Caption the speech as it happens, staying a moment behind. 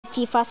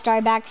FIFA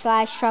star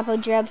backslash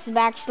Trapo drips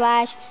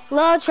backslash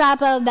Lil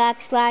Trapo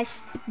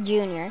backslash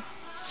Junior.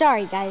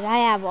 Sorry guys, I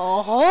have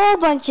a whole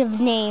bunch of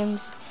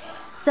names.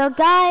 So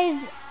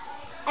guys,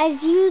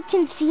 as you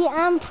can see,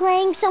 I'm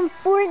playing some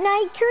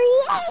Fortnite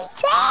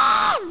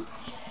creative.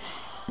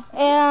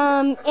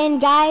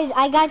 And guys,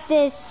 I got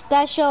this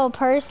special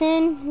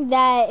person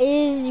that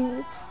is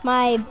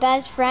my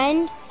best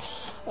friend,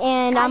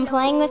 and I'm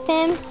playing with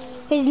him.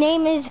 His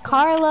name is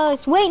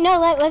Carlos. Wait, no,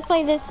 let's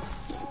play this.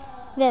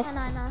 I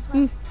know,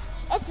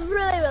 it's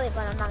really, really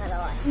fun, I'm not gonna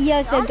lie.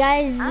 Yo, so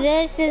guys,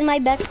 this is my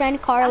best friend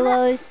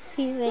Carlos.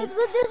 He's like, this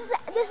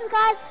is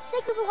guys,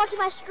 thank you for watching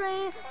my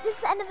stream. This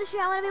is the end of the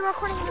stream. I'm gonna be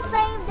recording the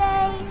same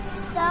day.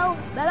 So,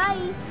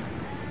 bye-bye.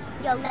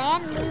 Yo,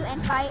 land, loot,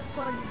 and fight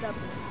for the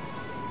W.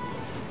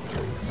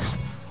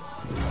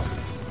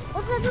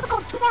 What's up,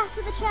 welcome back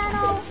to the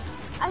channel.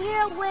 I'm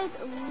here with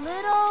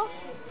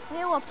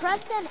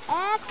Preston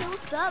X.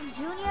 What's up,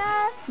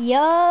 Junior?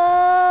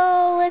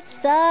 yo,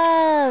 what's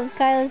up,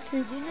 Carlos?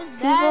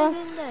 People.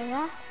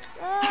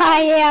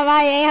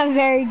 I am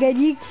very good.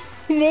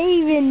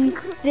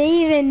 They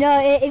even know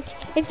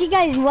if you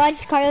guys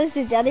watched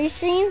Carlos's other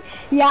stream.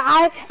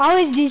 Yeah,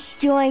 I was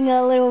destroying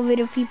a little bit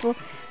of people.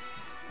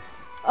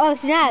 Oh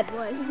snap!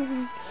 I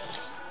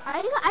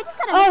just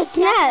got a oh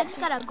snap! I just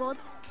got a gold.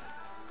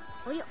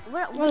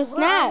 Oh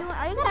snap!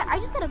 I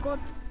just got a gold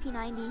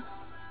P90.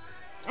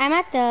 I'm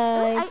at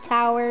the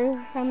tower.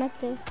 I'm at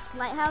the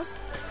lighthouse.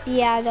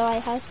 Yeah, the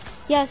lighthouse.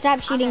 Yo, stop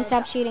shooting!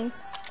 Stop shooting!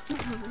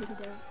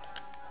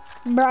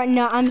 Bro,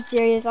 no, I'm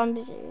serious. Bro,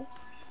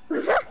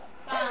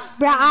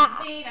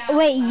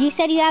 wait, you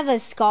said you have a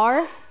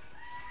scar?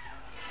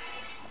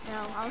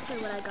 No, I'll show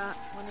you what I got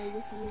when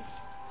we see you.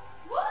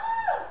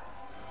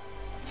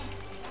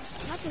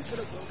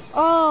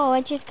 Oh,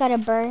 I just got a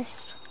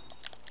burst.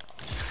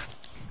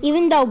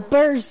 Even though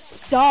bursts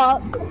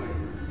suck.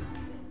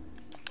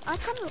 I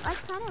kind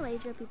of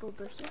laser people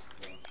bursts.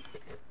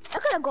 I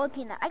got a gold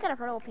P90. I got a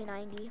purple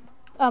P90.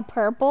 A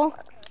purple?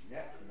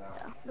 Yeah.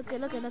 Look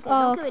at.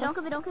 Oh,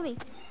 don't kill me.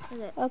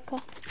 Okay.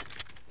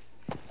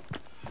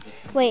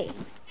 Wait.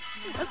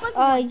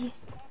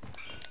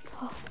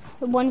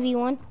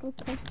 1v1?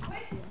 Okay.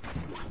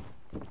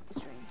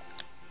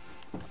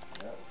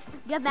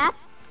 You have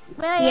mats?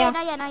 Wait, yeah.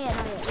 Not yet.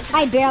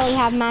 I barely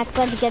have mats.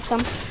 Let's get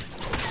some.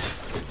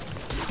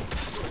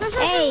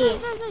 Hey!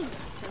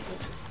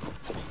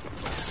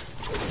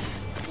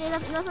 You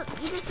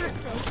just hurt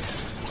fish.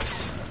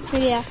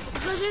 Yeah.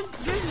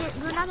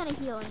 You're not gonna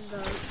heal in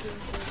the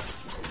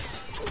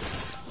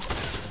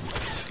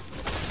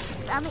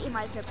I'm gonna eat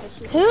my fish.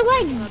 Who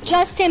likes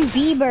Justin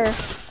Bieber?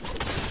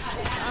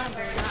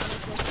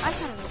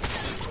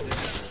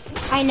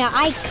 I know,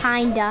 I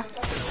kinda.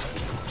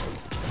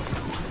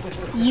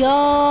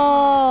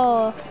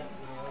 Yo.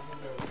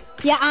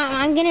 Yeah,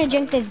 I'm gonna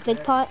drink this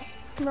big pot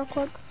real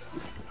quick.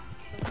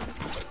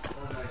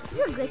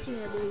 You're glitching,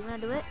 dude. You wanna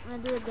do it? You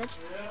wanna do a glitch?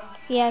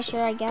 Yeah,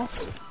 sure, I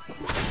guess.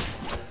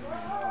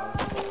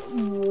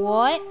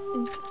 What?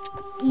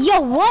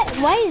 Yo, what?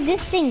 Why is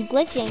this thing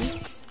glitching?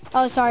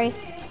 Oh, sorry.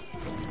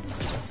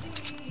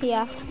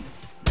 Yeah.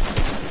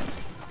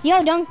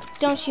 Yo, don't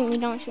shoot me,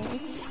 don't shoot me.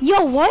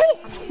 Yo, what?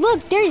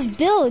 Look, there's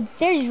builds.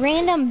 There's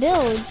random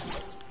builds.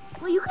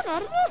 Well, you can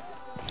edit it?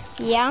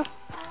 Yeah.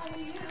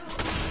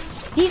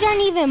 These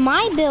aren't even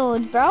my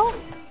builds, bro.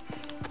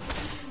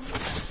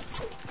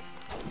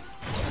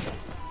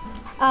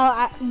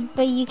 Oh,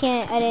 but you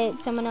can't edit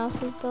someone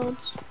else's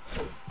builds.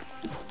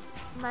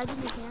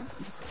 Imagine you can.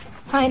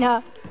 I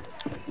know.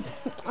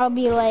 I'll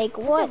be like,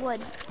 what?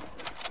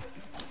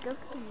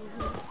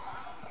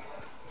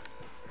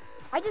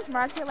 I just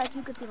marked it like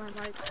you could see my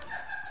mark.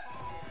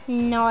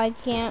 No, I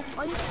can't.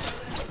 Oh, you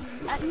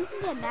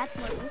can get mats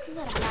more. You can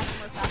get a match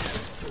more faster.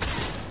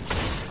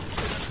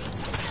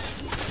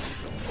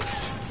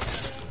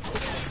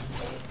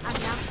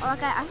 I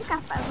think I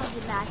have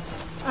 500 mats.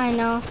 I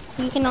know.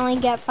 You can only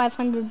get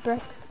 500 brick.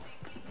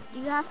 Do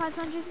you have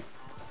 500?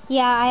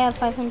 Yeah, I have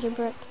 500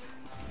 brick.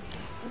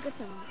 Look at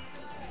some.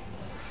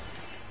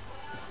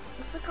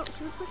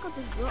 Should we click on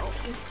this girl?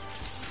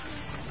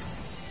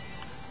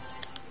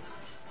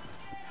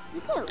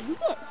 You get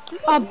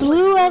a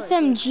blue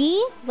SMG?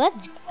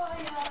 Let's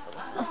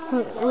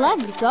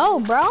go,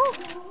 bro.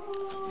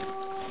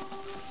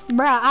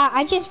 Bruh,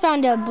 I just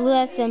found a blue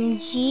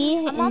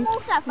SMG I'm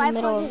almost at in the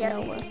middle of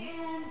 500 nowhere.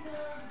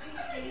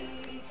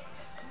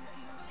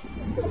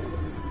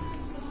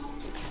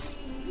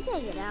 You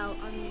gotta get out,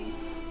 I mean.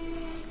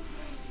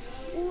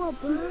 Ooh, a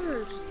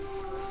burst.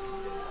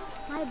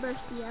 Hi,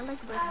 Bursty. I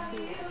like burst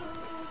too.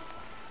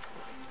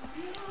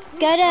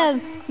 Go to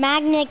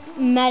Magnet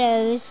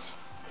Meadows.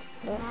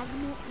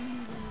 Magnet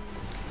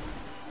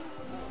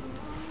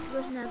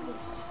Where's Magnet?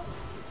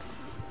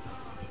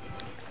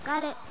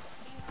 Got it.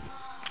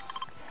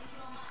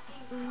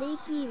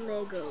 Lakey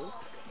Lego.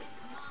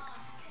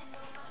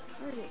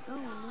 Where's it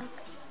going, Nick?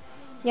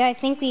 Yeah, I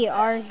think we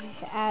are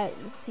at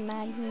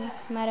Magnet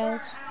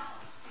Meadows.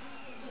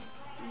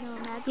 No,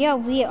 Magnet. Yeah,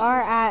 we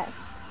are at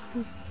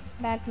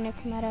Magnet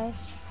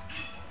Meadows.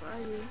 Where are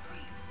you?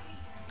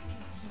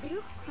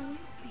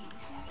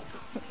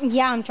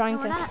 Yeah, I'm trying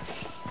No, to. we're not.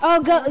 Oh,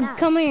 No, go, we're not.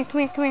 come here, come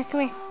here, come here,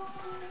 come here.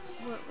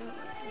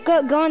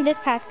 Go on this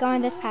path, go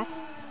on this path.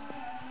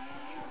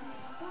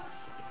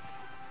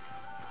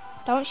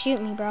 Don't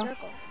shoot me, bro.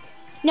 Circle.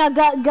 No,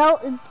 go.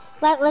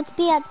 Let's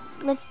be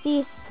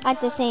at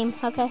the same.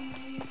 Okay.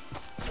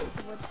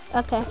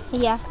 Okay.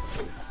 Yeah.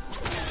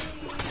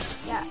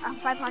 Yeah, I'm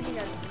 500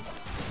 everything.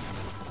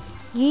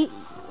 You.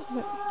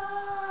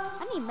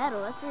 I need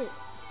metal, that's it.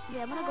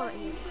 Yeah, I'm gonna go right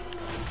here.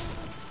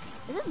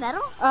 Is this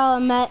metal? Oh, a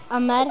med.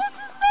 This is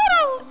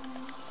metal!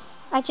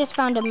 I just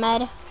found a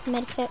med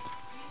kit.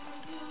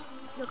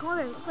 Yo, come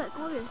over here,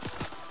 come over here.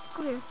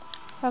 Come here.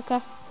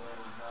 Okay.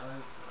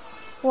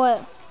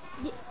 What?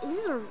 Yeah,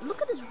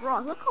 look at this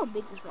rock. Look how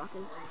big this rock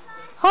is.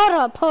 Hold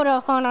on.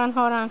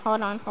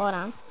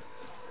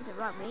 It's a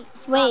rock, mate.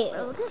 It's Wait. rock,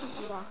 bro. Look at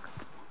this rock.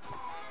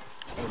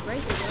 It's break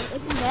it, bro.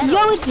 It's metal. Yo,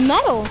 it's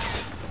metal.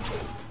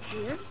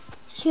 Weird.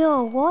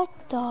 Yo, what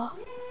the?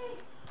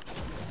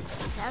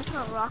 That's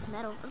not rock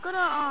metal. Let's go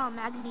to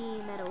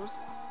Magni Metals.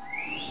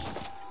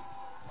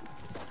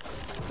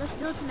 Let's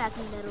build some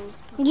Magni Metals.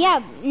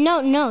 Yeah,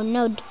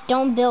 no,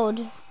 don't build.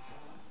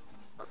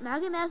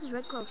 Magni Metals is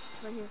right close.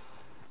 It's right here.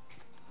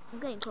 I'm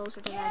getting closer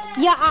to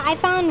Magni. Yeah, I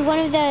found one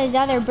of those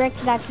other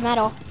bricks that's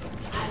metal.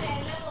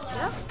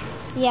 Yeah?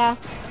 Yeah,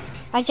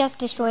 I just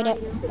destroyed it.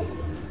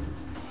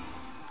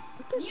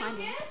 I can find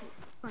it.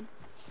 Come on.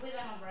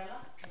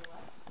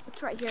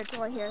 It's right here. It's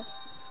right here.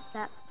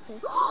 That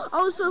thing.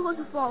 I was so supposed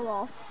to fall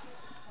off.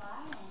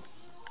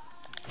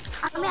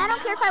 I mean, I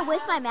don't care if I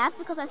waste my mats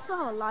because I still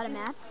have a lot of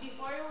mats.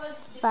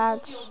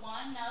 Facts.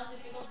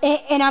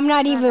 And I'm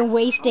not even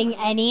wasting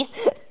any.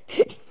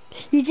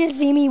 You just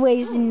see me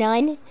waste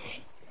none.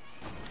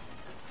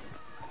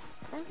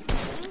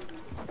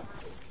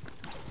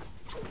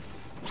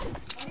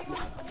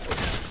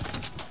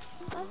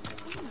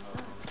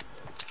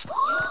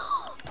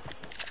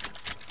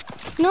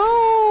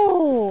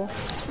 No!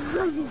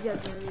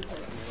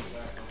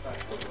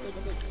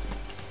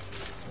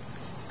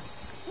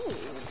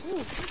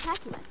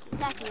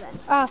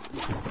 Oh,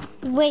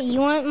 wait, you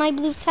want my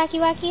blue tacky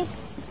wacky?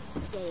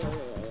 Yeah.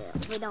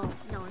 Wait, no.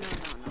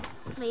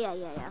 But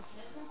yeah.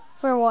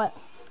 For what?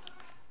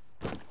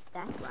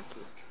 Tacky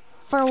wacky.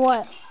 For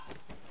what?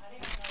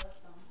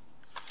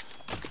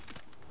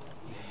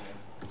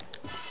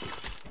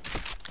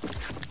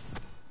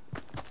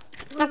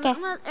 Okay.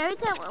 Every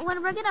time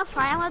when we're gonna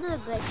fire, I'm gonna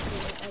do the glitch.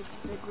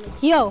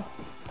 Yo,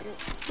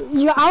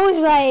 I was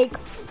like,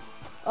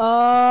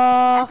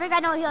 I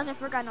forgot no heals.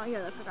 Okay,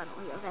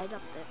 I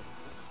dropped it.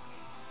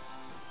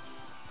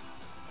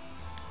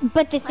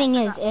 But the thing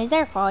is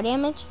there fall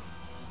damage?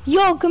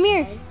 Yo, come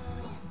here.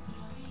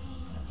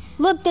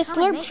 Look, the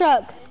slurp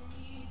truck.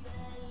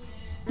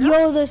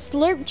 Yo, the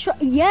slurp truck.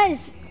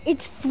 Yes,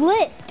 it's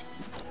flipped.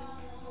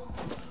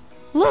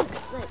 Look.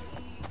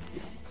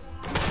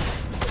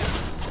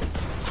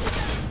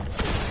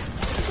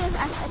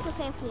 It's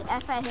okay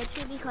if I hit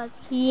you because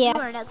yeah.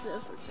 you are next to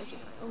the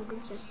oh,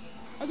 good shit.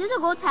 If there's a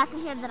gold tack in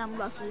here, then I'm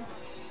lucky.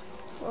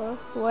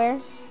 Where?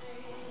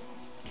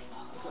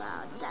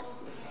 Wow, that's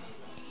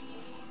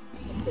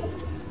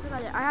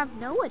I have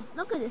no wood.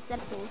 Look at this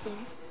Deadpool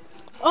thing.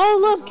 Oh,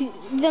 look,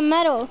 the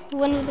metal.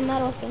 One of the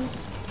metal things.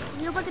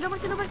 Don't break it. Don't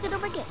break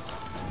it.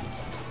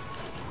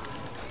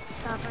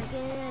 Stop break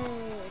it.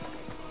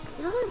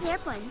 Look at this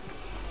airplane.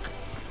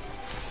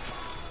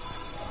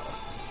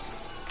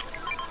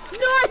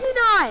 No,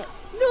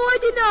 I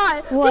did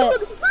not. What?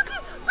 Look.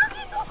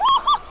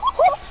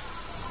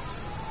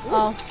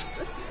 Oh.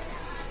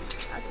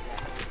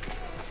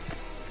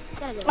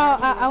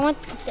 I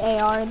want this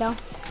AR though.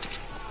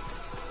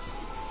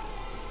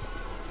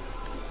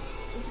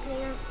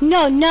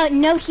 No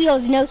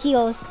heals. No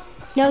heals.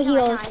 I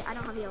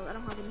don't have heals. I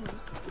don't have any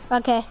heals.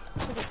 Okay.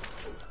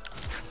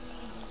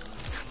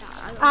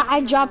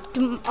 I dropped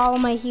all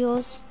my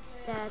heals.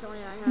 That's only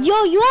I have.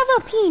 Yo, you have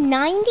a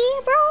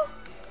P90, bro?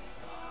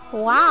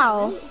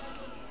 Wow.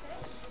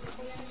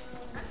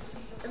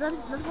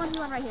 Let's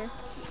 1v1 right here.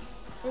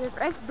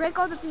 Break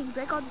all the things.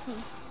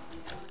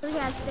 So we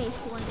have space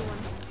to 1v1.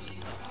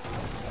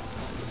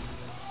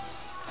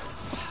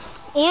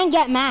 And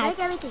get mats.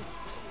 Break everything.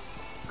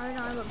 I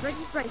don't know, break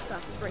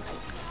stuff. Break it.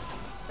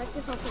 Break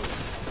this whole thing.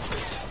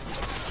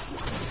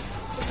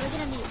 We're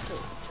gonna need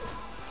it.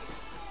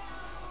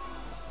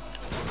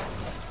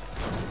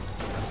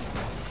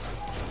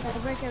 Gotta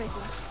break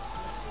everything.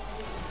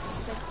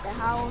 Break the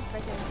house,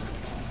 break everything.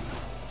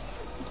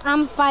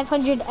 I'm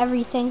 500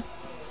 everything.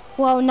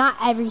 Well, not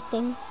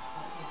everything.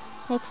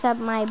 Except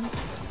my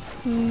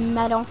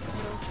metal.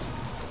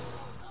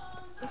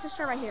 Let's just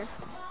start right here.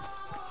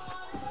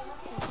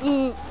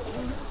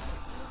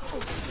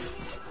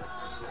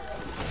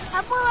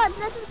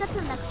 Let's just get to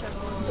the next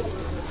circle.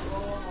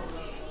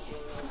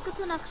 Let's go to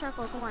the next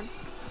circle, come on.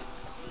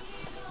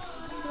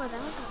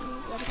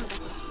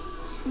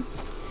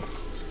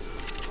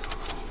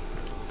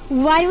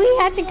 Why do we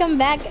have to come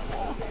back?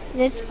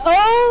 It's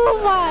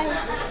oh my!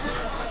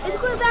 It's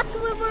going back to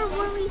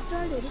where we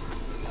started.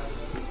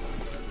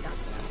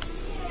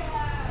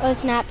 Oh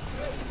snap!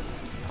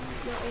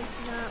 Yo, it's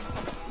not.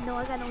 No,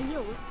 I got no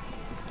heals.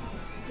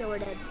 Yeah, we're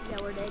dead. Yeah,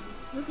 we're dead.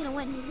 Who's gonna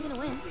win? Who's gonna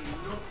win?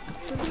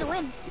 Who's gonna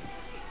win?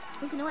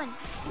 Who's gonna win?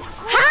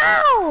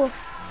 How?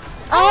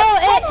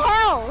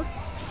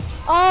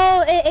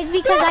 It's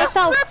because I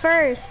fell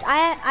first.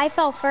 I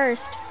fell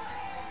first.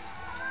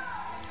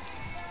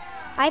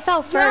 I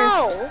fell first.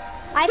 No.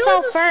 I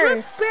fell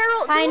first.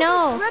 I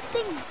know.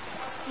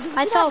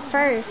 I fell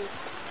first.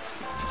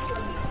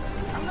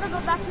 I'm gonna go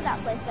back to that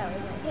place that we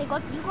went.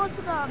 Okay, you go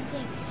to the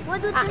thing. You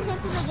wanna do the same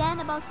thing again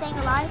about staying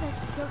alive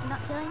and not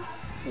killing?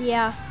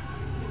 Yeah.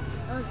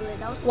 That was good.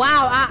 That was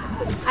wow,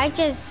 I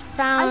just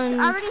found.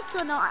 I already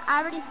still know.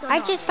 I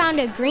just found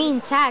a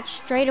green tack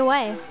straight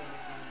away.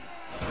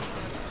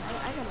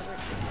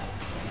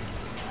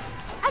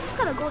 I just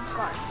got a gold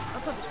scar.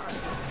 I'll put the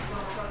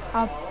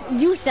scar.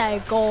 You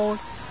said gold.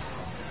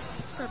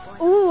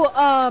 Purple. Ooh,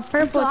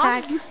 purple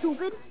tack. You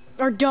stupid.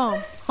 Or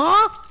dumb.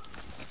 Huh?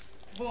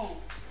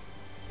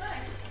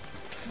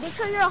 Make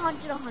sure you're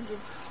 100.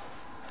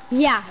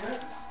 Yeah.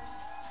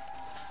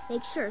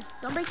 Make sure.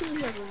 Don't break any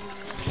heels.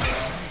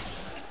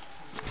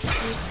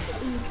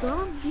 You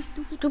dumb? You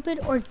stupid. Stupid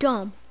or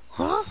dumb?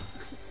 Huh?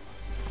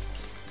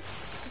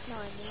 That's not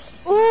what I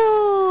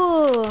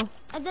mean. Ooh.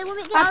 And then when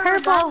we get A out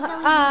purple,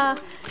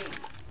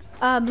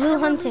 of the blue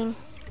hunting.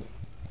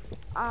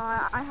 I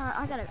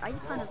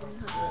just found a green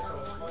hunting.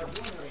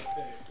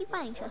 Keep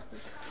finding chests.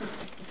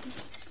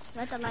 Is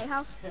that the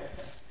lighthouse?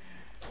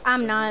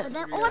 I'm not. But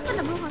then, I found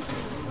a blue hunting.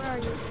 Where are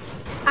you?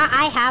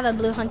 I have a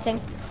blue hunting.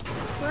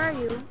 Where are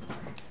you?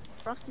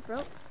 Frosty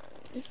Throat?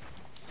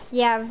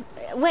 Yeah.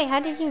 Wait, how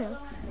did you know?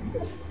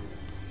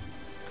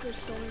 There's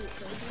so many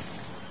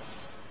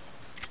places.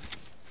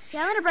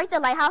 Yeah, I'm gonna break the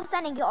lighthouse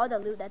then and get all the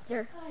loot that's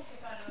there.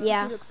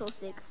 Yeah. She looks so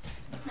sick.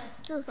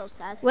 She looks so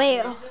sad.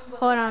 Wait,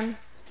 hold on.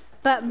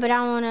 But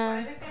I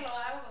wanna.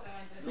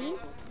 See?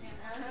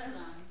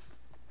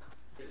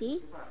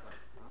 See?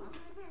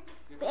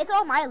 But it's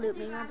all my loot,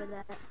 remember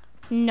that.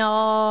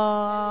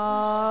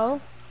 No.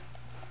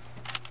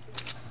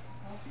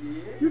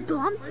 You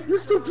dumb? You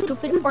stupid?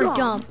 Stupid you or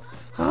dumb?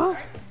 Huh?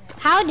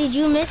 How did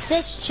you miss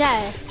this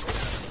chest?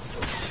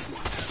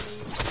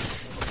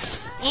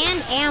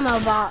 And ammo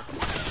box.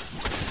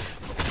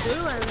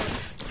 Blue or red?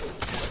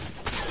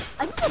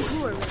 I just said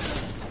blue or red.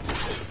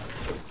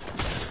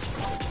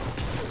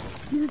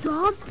 You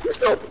dumb? You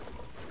stupid?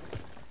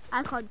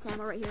 I called this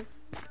ammo right here.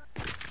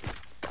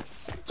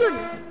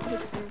 Junior.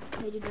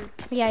 Hey, Junior.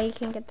 Yeah, you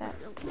can get that.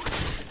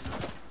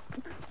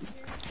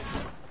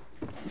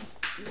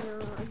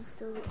 No, I'm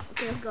still.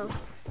 Okay, let's go.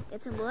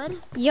 Get some wood.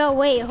 Yo,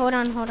 wait, hold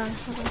on.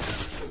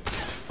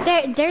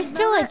 There's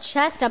still a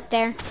chest up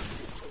there.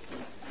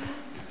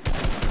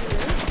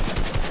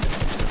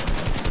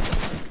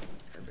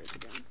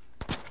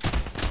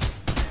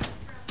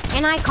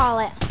 And I call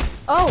it.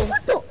 Oh,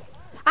 What the?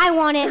 I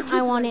want it.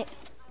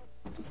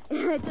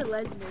 It's a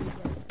legendary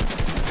gun.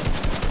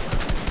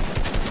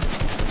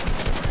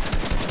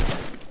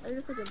 There's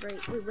a freaking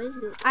break. Wait, what is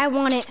it? I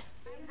want it.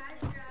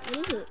 What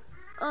is it?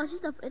 Oh, it's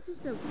just a wax.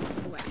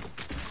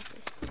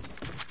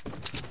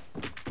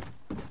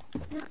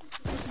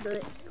 Let's do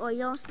it. Oh, you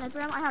don't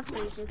sniper ammo? I have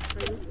 36 for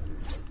you.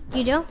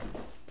 You do?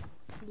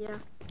 Yeah.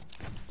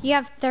 You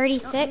have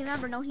 36? No,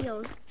 remember, no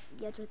heals.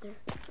 Yeah, it's right there.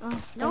 Oh,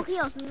 No thanks.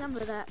 heals, remember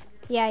that.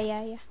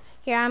 Yeah.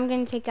 Here, I'm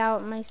gonna take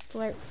out my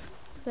slurp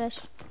fish.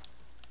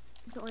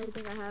 It's the only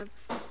thing I have.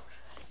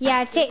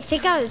 Yeah,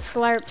 take out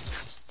slurp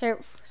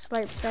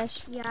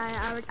fish.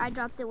 Yeah, I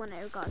dropped it when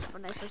I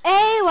first.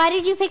 Hey, why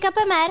did you pick up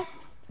a med?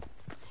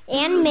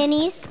 And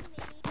minis.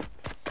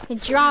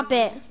 Drop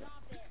it.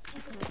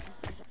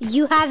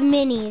 You have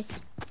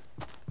minis.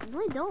 No,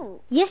 I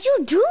don't. Yes,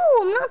 you do.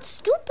 I'm not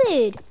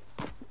stupid.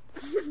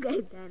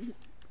 Okay, then.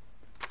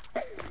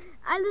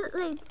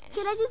 Wait,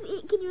 can I just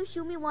eat? Can you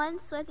shoot me one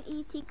so I can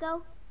eat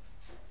Tico?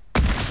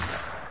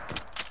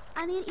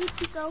 I need to eat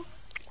Tico.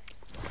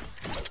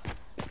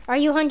 Are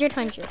you 100?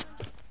 Are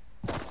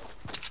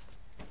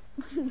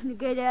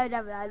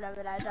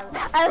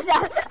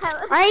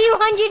you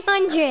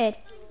 100?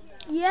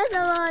 Yes,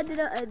 I'm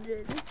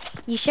 100.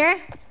 You sure?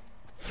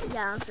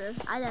 Yeah, I'm sure.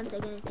 I didn't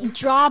take anything.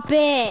 Drop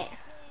it.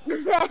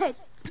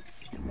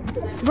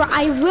 Bro,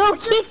 I will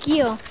kick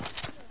you.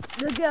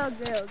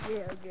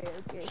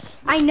 Okay.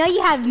 I know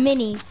you have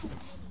minis.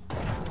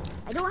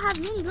 I don't have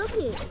many. Look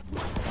it.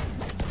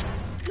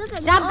 Look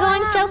at. Stop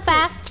going so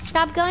fast.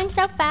 Stop going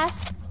so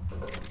fast.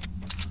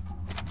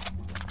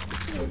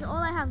 This is all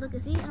I have. Look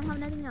at. See, I don't have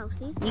nothing else.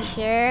 See. You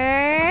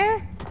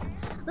sure?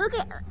 Look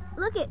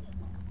it.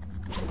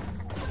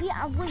 See,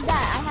 with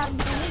that, I have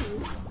no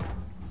minis.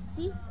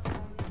 See?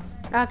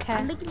 Okay.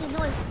 I'm making a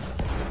noise.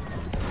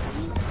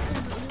 See?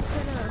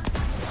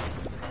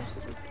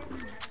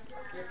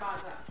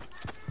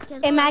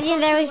 Imagine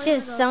there was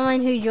just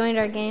someone who joined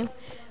our game.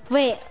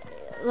 Wait,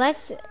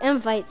 let's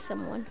invite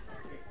someone.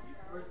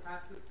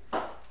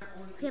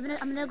 Okay,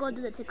 I'm gonna go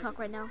do the TikTok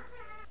right now.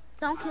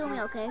 Don't kill me,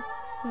 okay?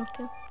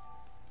 Okay.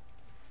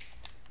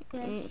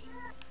 Okay.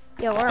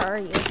 Yo, where are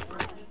you?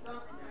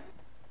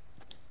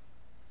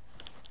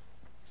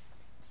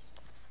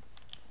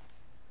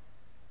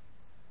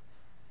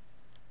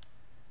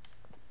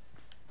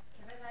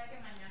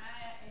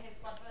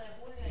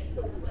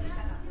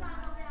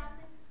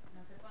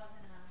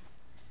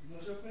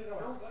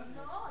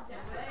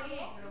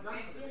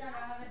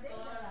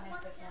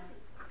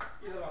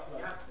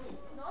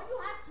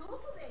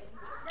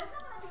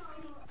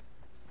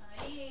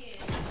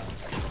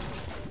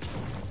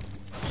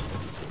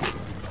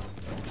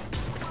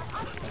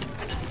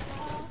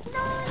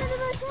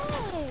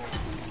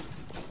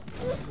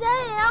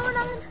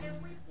 coming?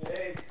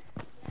 Hey,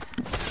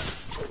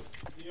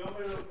 you want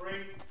me to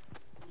bring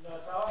the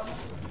salad?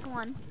 Come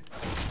on.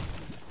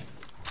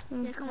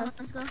 Yeah, come on,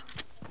 let's go.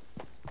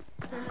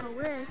 Circle,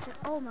 where is it?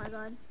 Oh my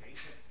god.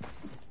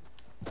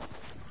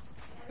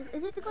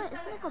 Is it going?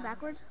 It's gonna go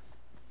backwards.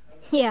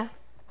 Yeah.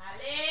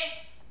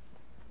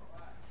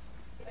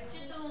 What you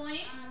doing?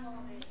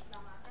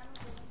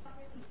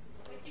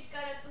 What you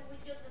gotta do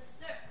with your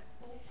dessert?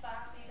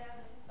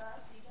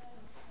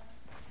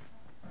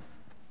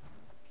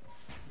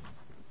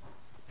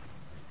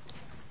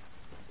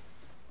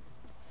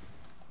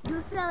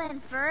 You fell in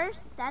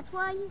first. That's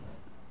why.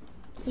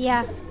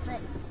 Yeah.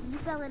 But you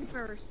fell in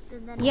first,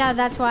 and then. Yeah,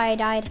 that's why I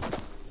died.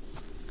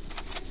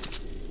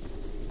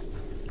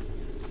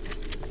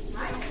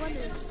 I wonder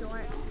if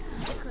Storm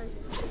because.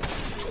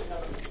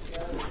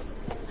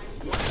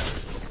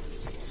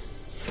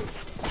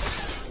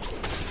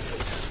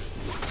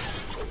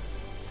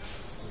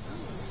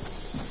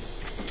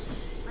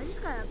 I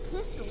just got a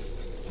pistol.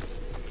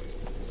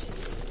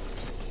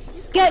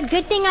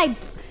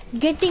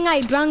 Good thing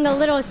I brung a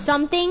little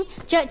something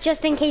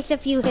just in case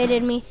if you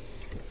hitted me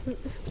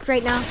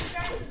right now.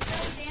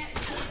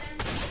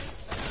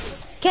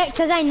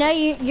 Cause I know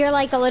you're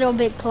like a little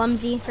bit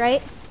clumsy,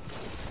 right?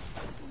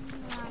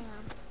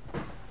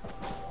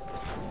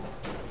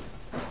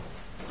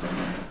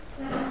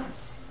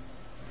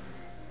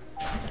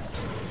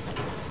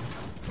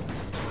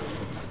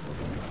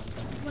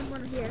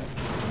 One here.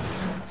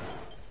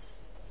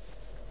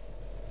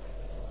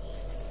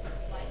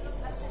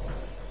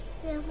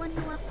 Yeah, one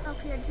up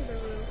here to the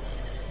roof.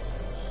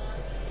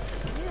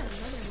 Yeah,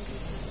 another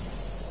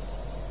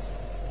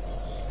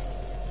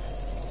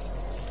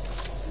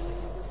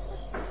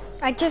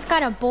I just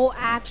got a bolt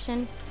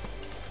action.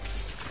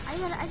 I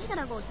just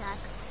gotta go attack.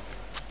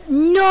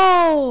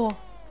 No!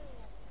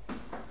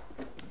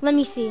 Let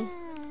me see. Yes.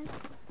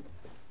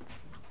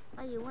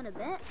 Oh, you want to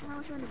bet? How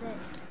much you want to bet?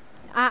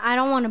 I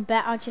don't want to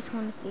bet, I just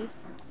want to see.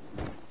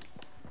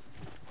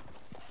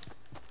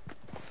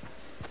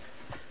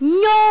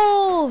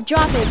 No!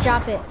 Drop it,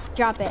 drop it,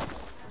 drop it.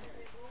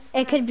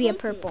 It could be a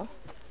purple.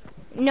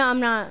 No, I'm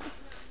not.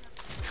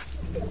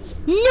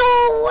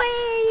 No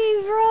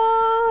way,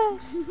 bro!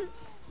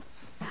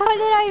 How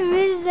did I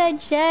miss that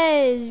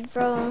chest,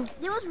 bro?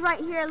 It was right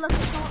here. Look,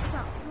 it's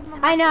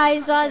I know, I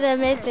saw the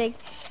mythic.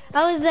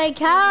 I was like,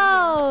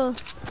 how?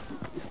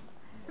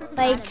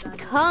 Like,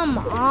 come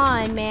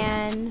on,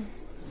 man.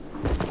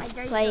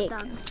 Like,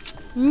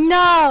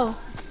 no.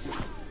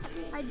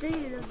 I dare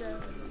you to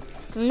though.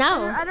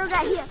 No. I don't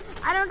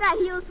got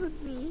heals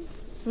with me.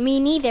 Me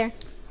neither.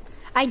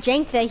 I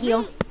drank the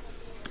heal.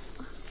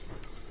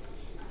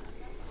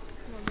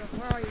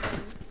 Where are you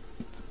going?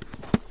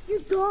 You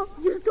dumb.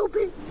 You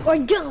stupid. Or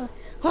dumb.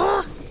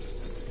 Huh?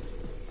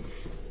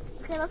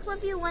 Okay, let's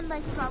 1v1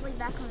 like probably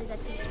back when we got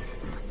to.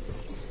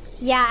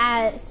 Yeah,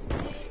 at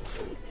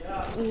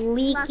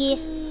Leaky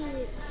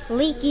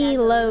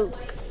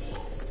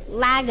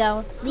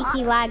Lago.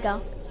 Leaky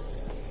Lago.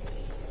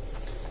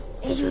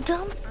 Is you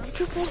dumb,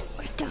 stupid,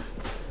 or dumb?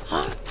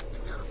 Huh?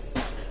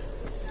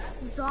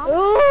 Dumb?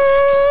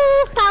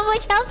 Ooh, how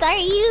much health are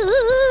you?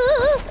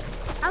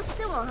 I'm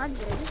still 100.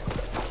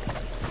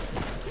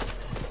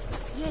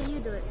 Yeah, you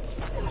do it.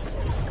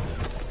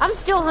 I'm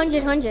still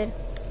 100. You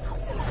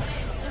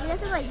have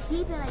to like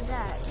deep in like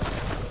that.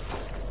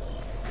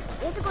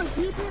 You have to go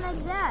deep in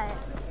like that.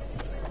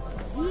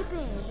 Deep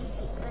in.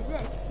 Like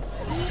this.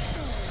 Deep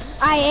in.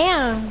 I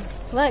am.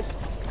 Look.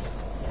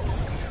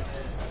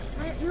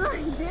 You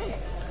already did it.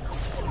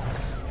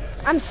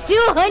 I'm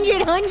still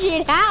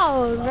 100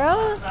 health,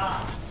 bro.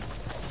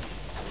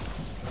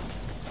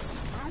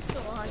 I'm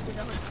still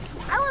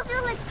 100. I was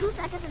there like 2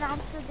 seconds and I'm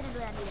still didn't do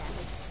any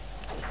damage.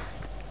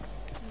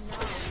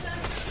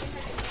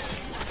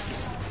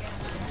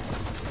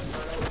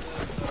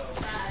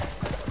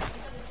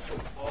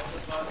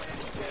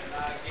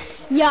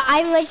 Yeah,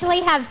 I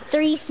literally have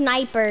 3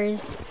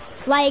 snipers.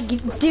 Like,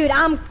 dude,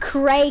 I'm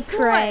cray.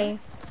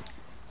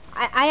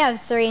 I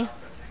have 3.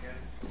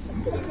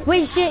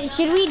 Wait,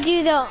 should we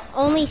do the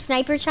only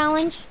sniper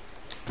challenge?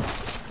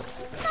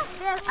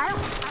 I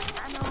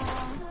know.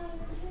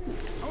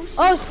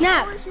 Oh,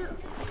 snap.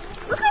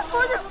 Look how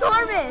far the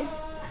storm is.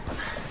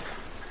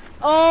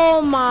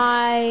 Oh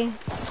my.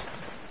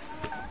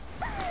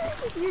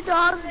 You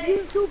dumb,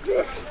 you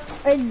stupid.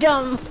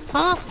 Dumb,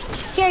 huh?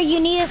 Here, you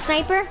need a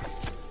sniper?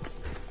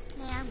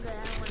 Nah, I'm good. I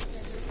don't want to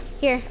send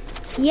you. Here.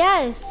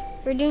 Yes,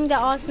 we're doing the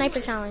all sniper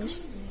challenge.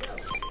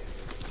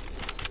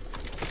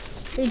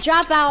 You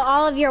drop out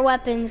all of your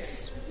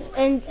weapons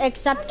and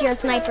except your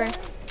sniper.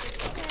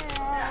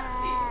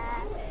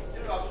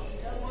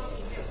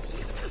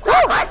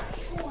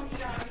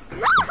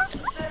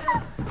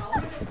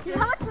 Dude,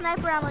 how much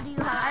sniper ammo do you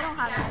have? I don't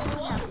have it. I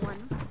only have 1.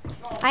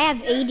 I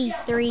have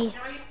 83.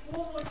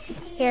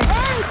 Here. 83?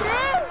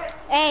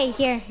 Hey,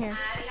 here.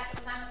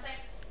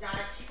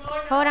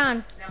 Hold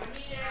on.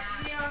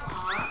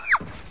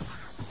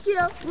 You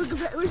know,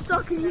 we're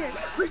stuck in here.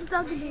 We're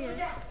stuck in here.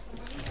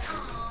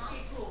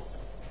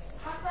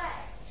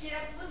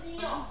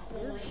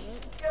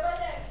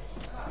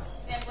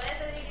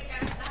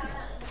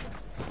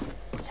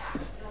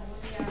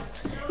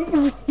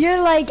 You're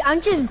like,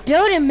 I'm just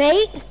building,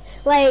 mate.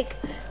 Like,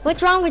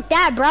 what's wrong with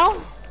that, bro?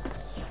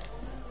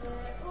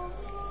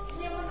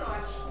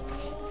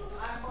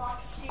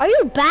 Are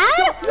you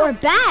bad or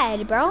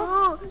bad,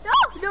 bro?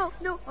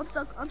 No, I'm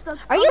stuck.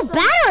 Are you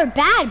bad or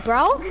bad,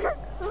 bro?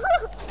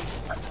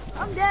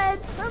 I'm dead.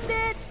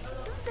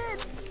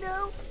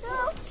 No.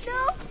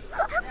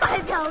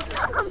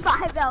 I'm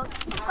 5 health.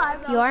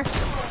 You are? No.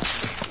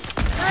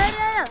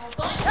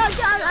 Oh,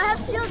 John, I have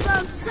shield, bro.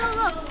 I'm so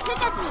low.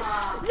 Pick at me.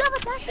 You have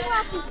attack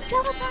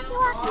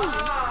Rocky.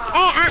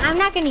 Hey, I'm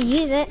not gonna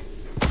use it.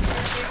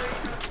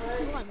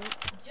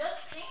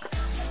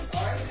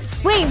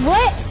 Wait,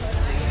 what?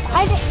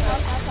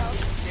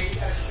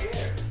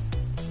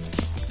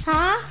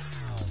 Huh?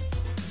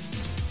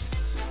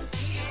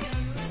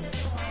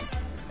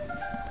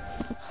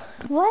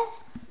 What?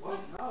 The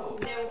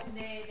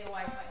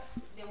Wi-Fi.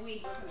 The Wii.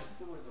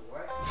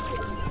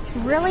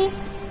 Really?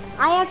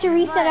 I have to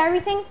reset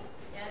everything?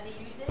 Yeah,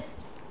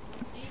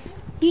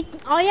 you did?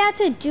 All you have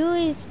to do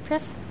is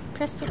press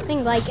the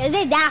thing. Like, is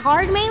it that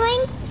hard,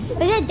 Mailing?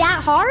 Is it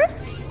that hard?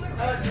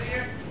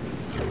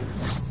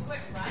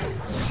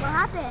 What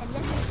happened?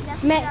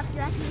 You have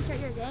to restart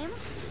your game?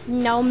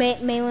 No,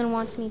 Malin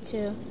wants me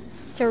to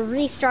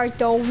restart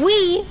the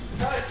Wii.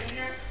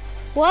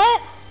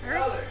 What?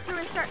 To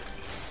restart.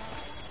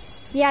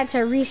 Yeah,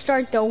 to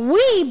restart the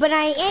Wii, but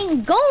I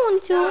ain't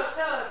going to.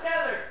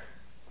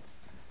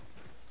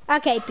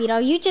 Okay, Pito,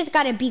 you just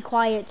gotta be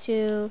quiet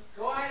too.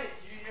 Go at it,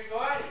 Junior,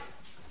 go at it.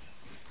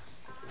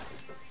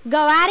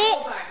 Go at it?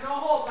 No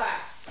hold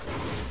back.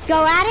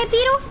 Go at it,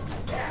 Pito?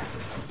 Yeah.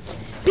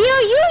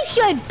 Pito, you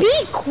should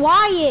be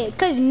quiet,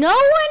 cause no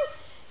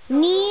one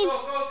needs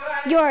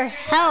Go, your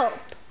help,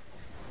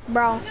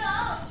 bro.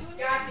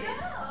 Got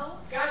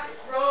this,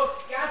 bro.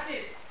 Got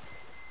this.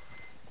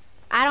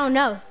 I don't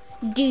know.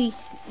 Do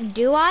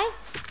I?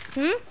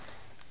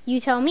 You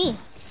tell me.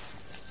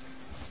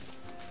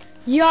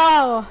 Yo,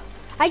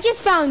 I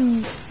just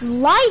found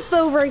life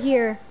over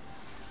here.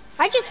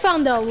 I just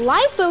found the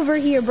life over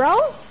here,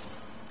 bro.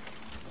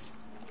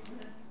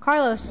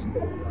 Carlos.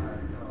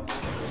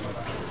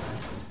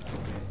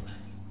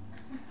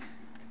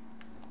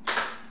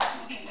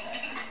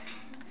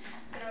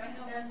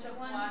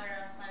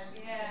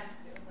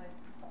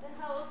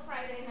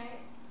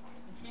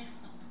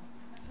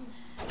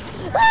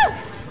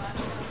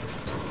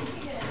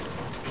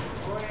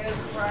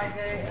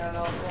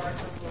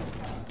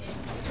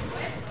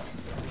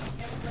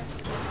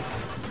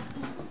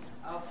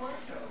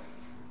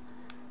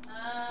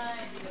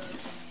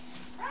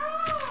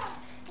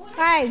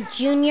 Alright,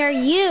 Junior,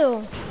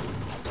 you.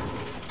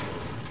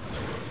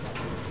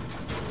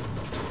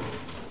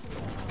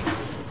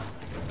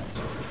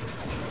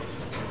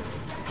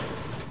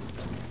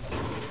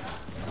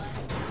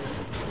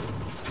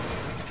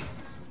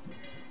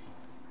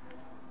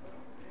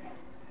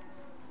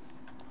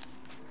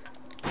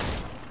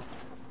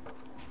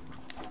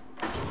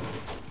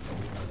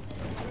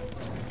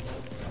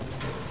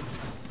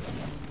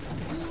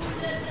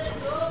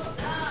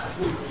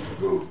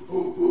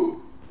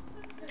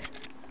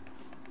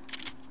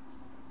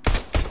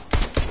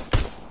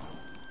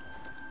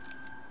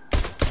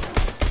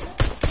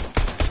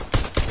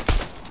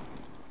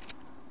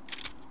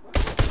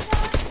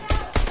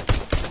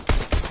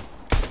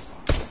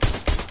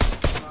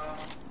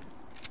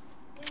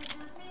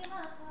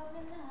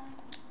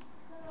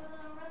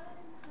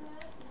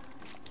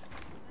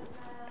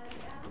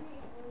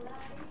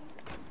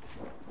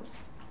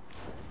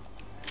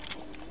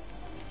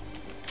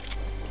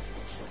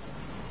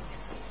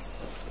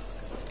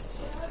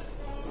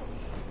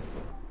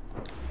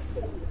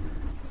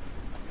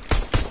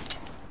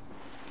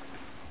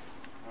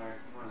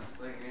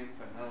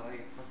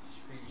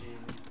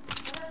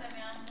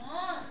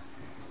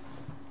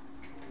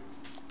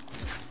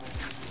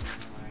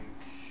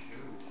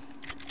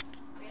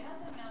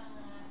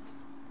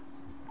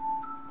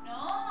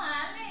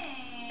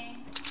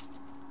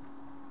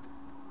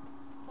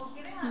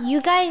 You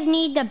guys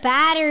need the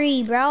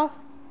battery, bro.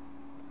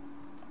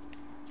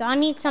 Y'all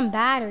need some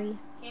battery.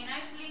 Can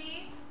I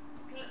please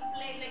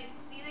play, like,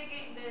 see the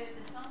game,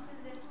 the songs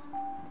in this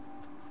one?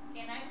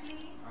 Can I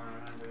please? I'm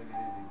not doing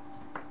anything.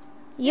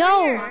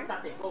 Yo,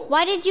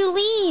 why did you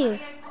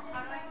leave?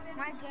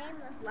 My game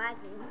was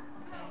lagging.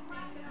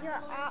 Yo,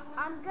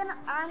 I'm gonna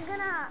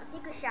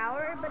take a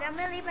shower, but I'm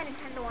gonna leave my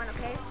Nintendo on,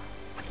 okay?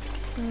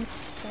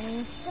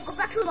 Okay. So go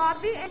back to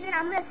lobby, and then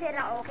I'm gonna sit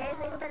out, okay?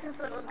 So you can play some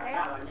solos, okay?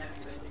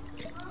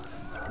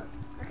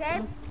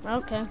 Okay?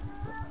 Okay.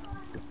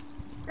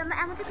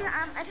 I'm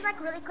just like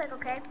really quick,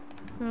 okay?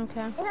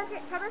 Okay. It's gonna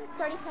take probably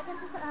 30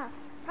 seconds or something.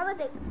 Probably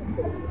like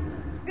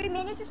 3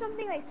 minutes or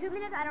something, like 2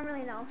 minutes, I don't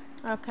really know.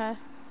 Okay.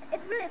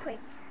 It's really quick.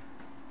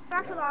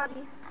 Back to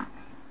lobby.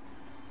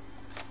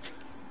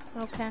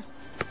 Okay.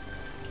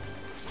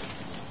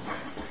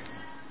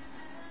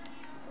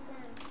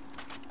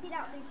 Sit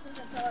out so you can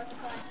control it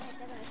before I finish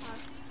the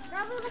house.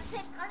 Probably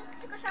I'll just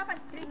take a shower for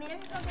like 3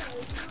 minutes or something.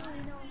 Like,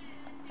 you know.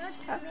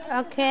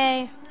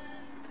 Okay.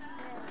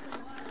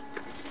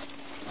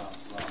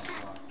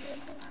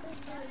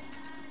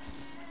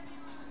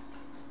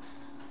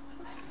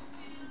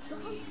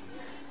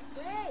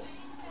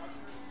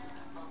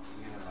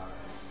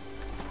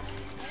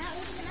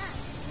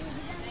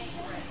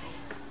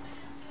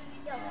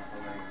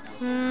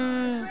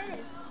 Hmm.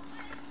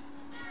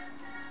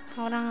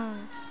 Hold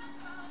on.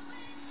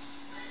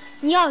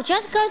 Yo,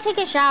 just go take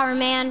a shower,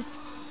 man.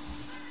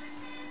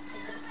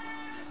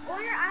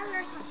 Or your eyes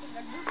or something.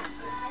 Or do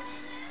something, okay?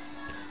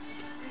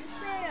 Just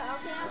stay,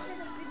 okay? I'll stay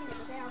like 3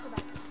 minutes, okay? I'll come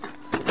back.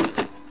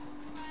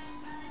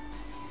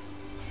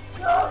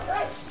 Yo,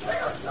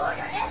 little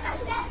Junior is my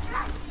best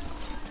friend.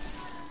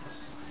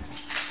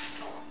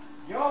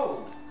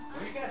 Yo,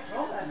 where you gotta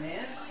throw that,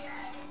 man?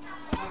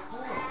 Oh,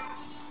 cool.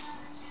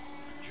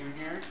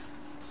 Junior.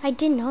 I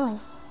didn't know.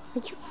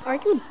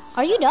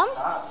 Are you dumb?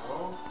 Stop, bro.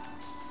 You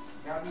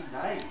gotta be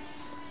nice.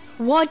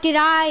 What did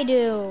I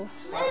do?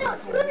 Little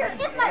Junior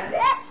is my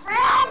best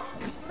friend.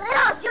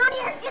 Little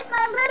Junior is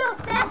my little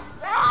best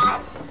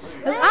friend.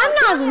 I'm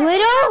not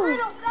little.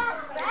 Little best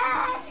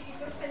friend.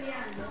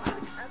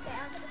 Okay,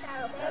 I'll take a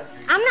shower, okay?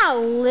 I'm not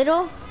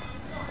little.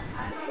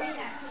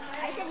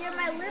 I said you're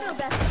my little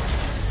best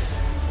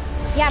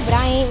friend. Yeah, but I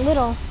ain't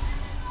little.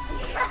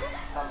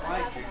 Stop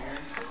lying, Junior.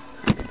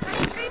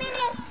 Only 3 minutes.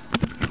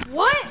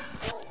 What?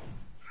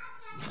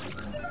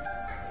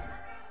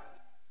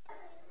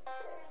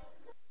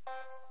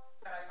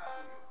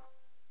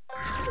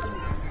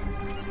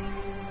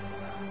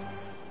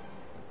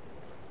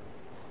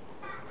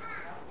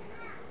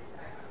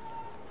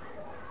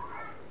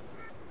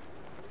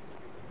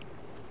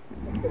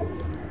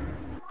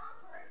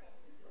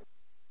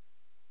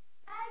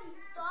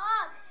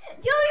 Stop.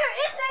 Junior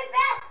is my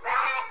best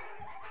friend.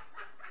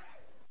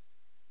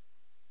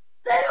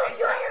 Little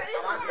Junior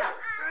is my best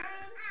friend.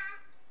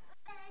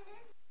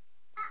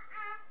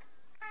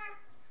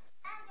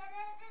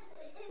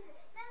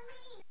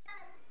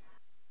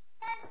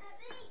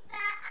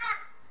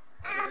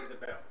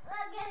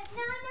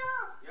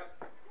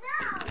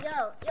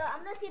 Yo,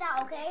 I'm gonna see that,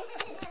 okay?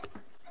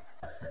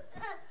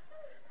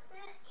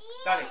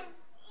 Dale.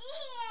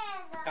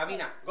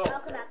 Camina, go. I'll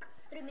come back.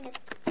 3 minutes.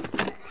 3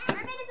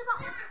 minutes is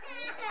all.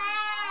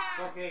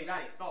 Okay,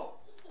 dale, go.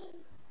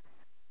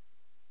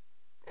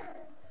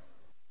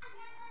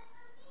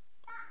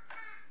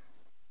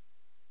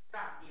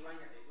 Y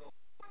bañate, go.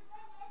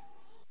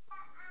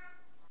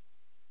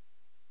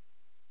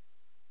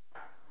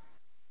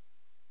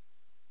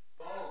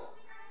 Go.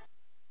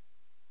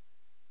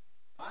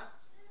 What?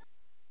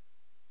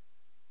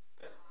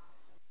 Yes.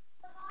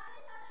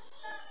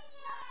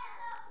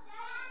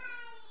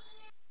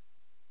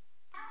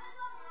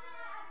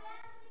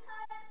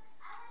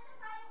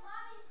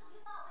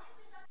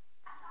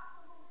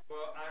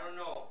 Well, I don't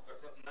know.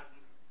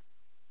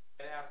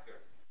 I'll ask her.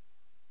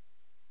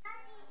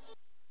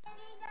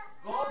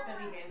 Go, te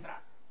dije, entra.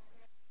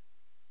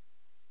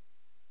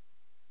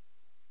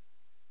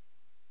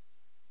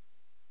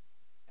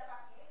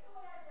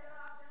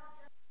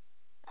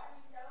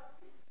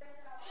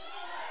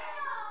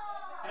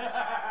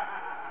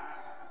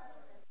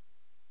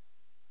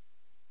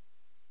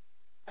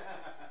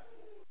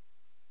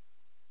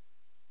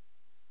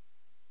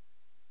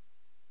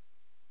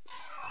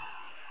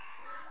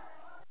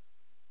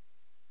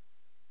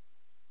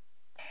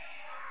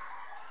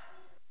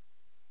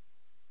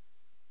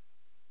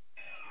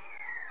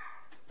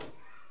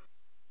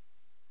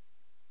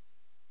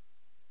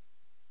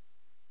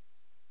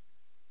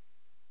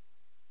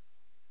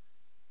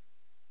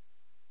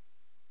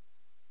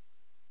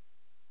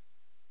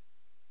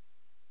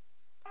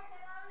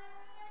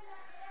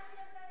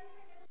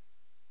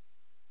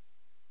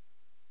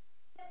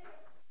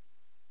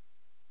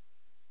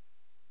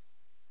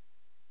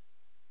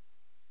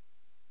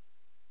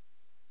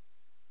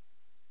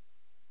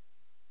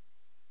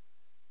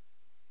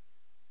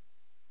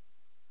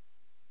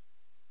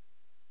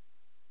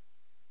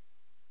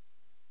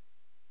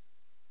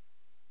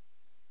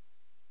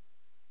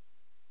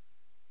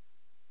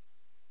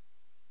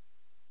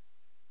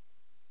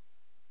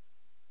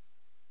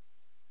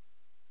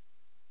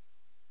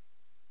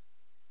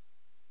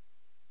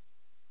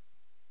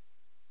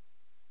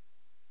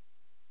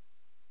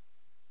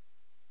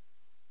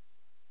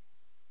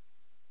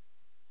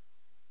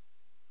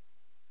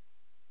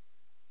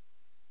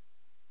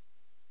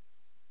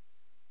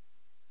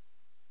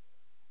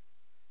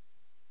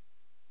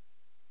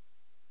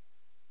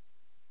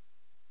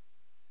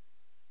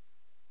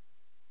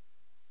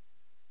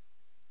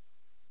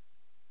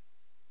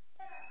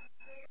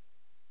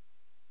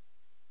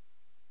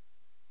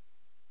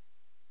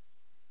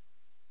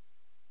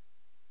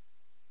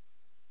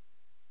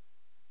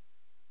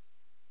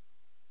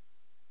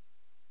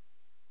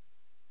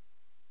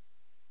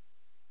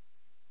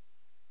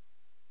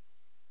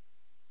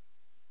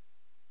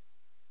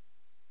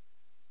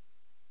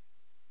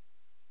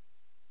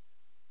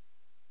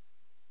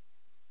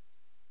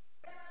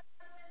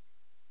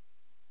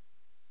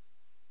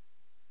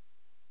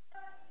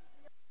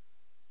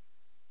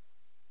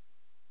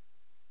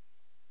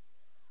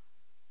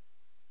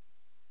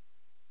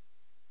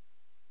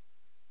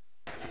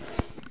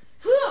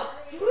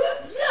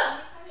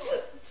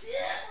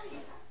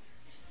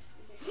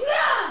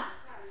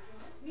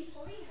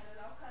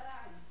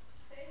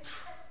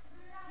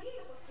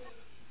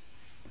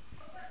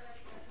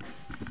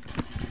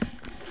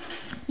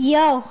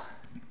 Yo,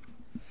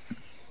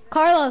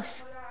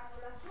 Carlos.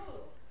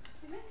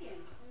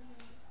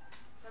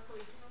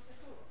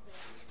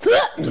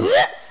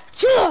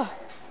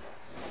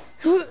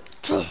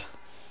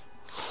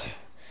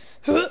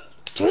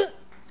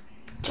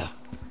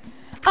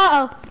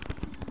 Uh-oh.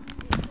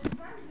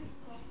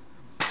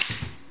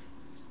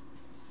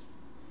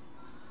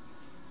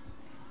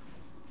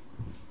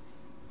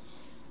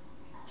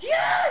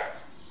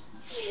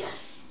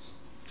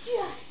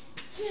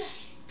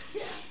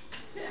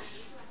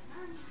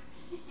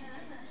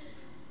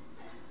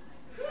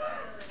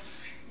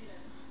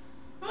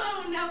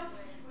 Oh no.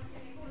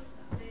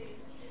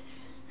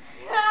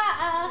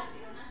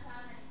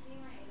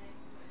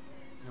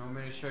 You want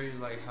me to show you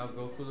like how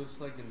Goku looks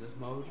like in this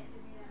mode?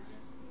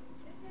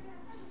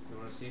 You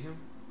want to see him?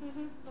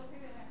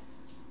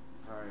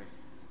 Alright,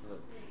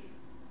 look.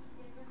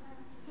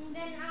 And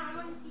then I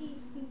want to see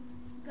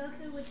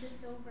Goku with the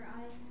silver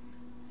eyes.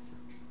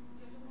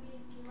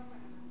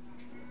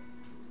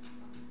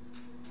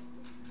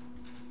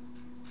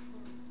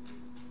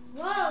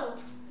 Whoa!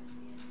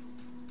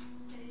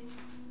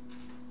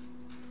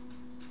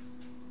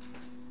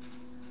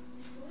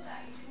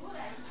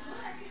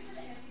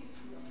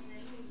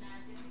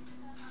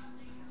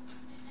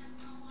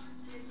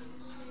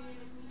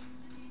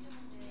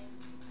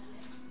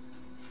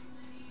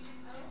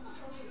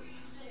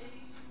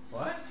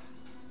 What?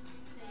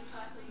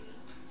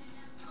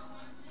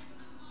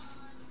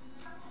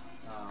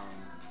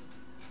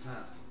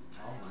 Not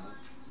all mine.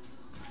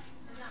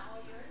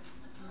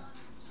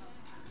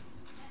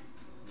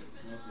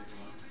 It's mostly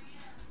mine.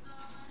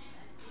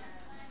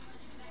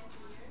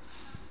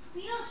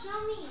 You don't show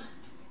me.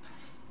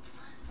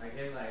 I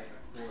get like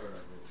a quarter of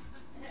it.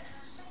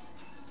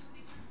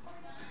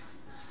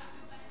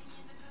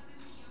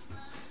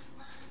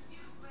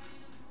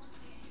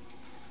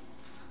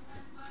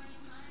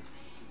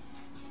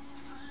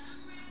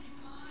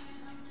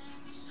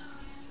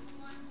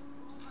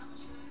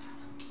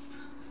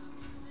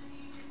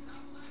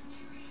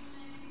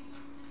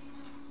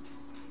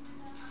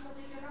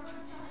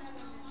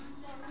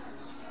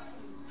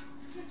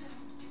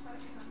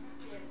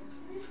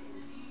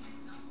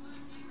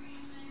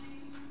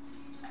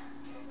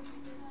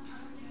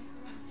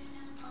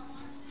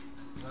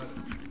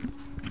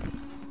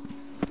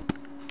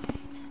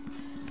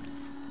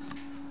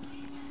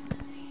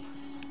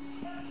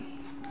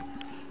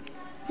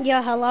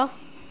 Yeah, hello.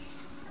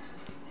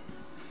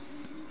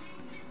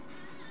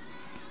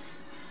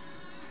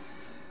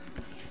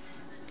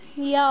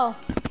 Yo.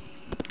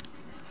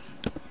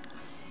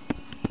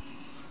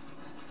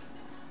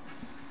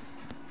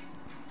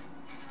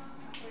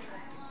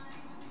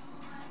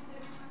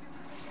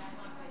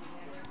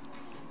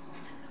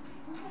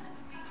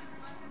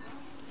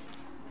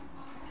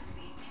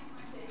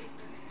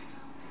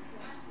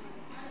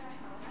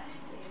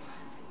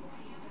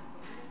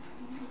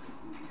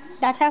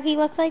 That's how he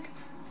looks like?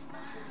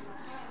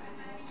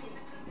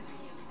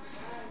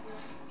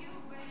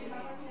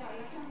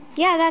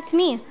 Yeah, that's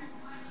me.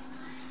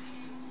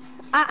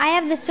 I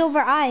have the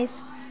silver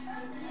eyes.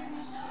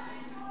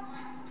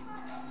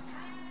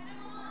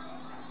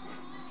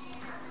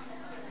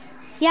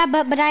 Yeah,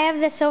 but I have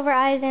the silver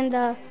eyes and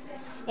the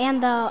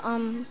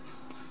I'm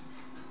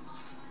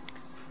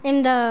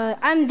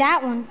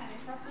that one.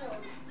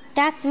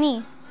 That's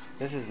me.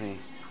 This is me.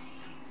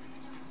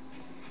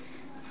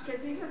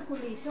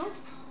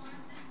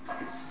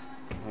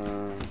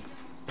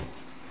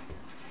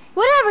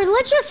 Whatever,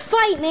 let's just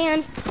fight, man.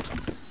 Look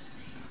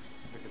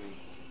at me.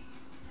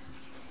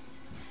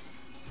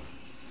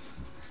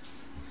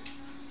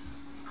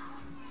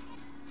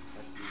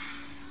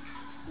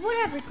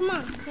 Whatever, come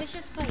on, let's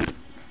just fight.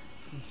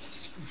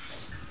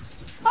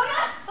 Hold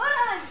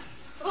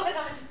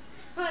on.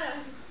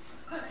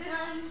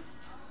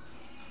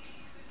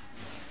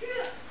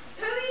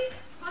 Toby,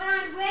 hold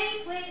on,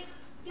 wait.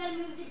 Gotta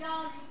move the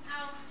dog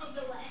out of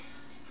the way.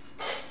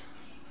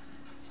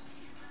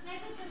 Can I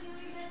put Toby a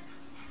little bit?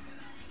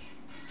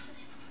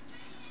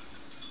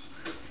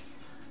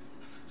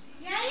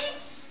 You ready?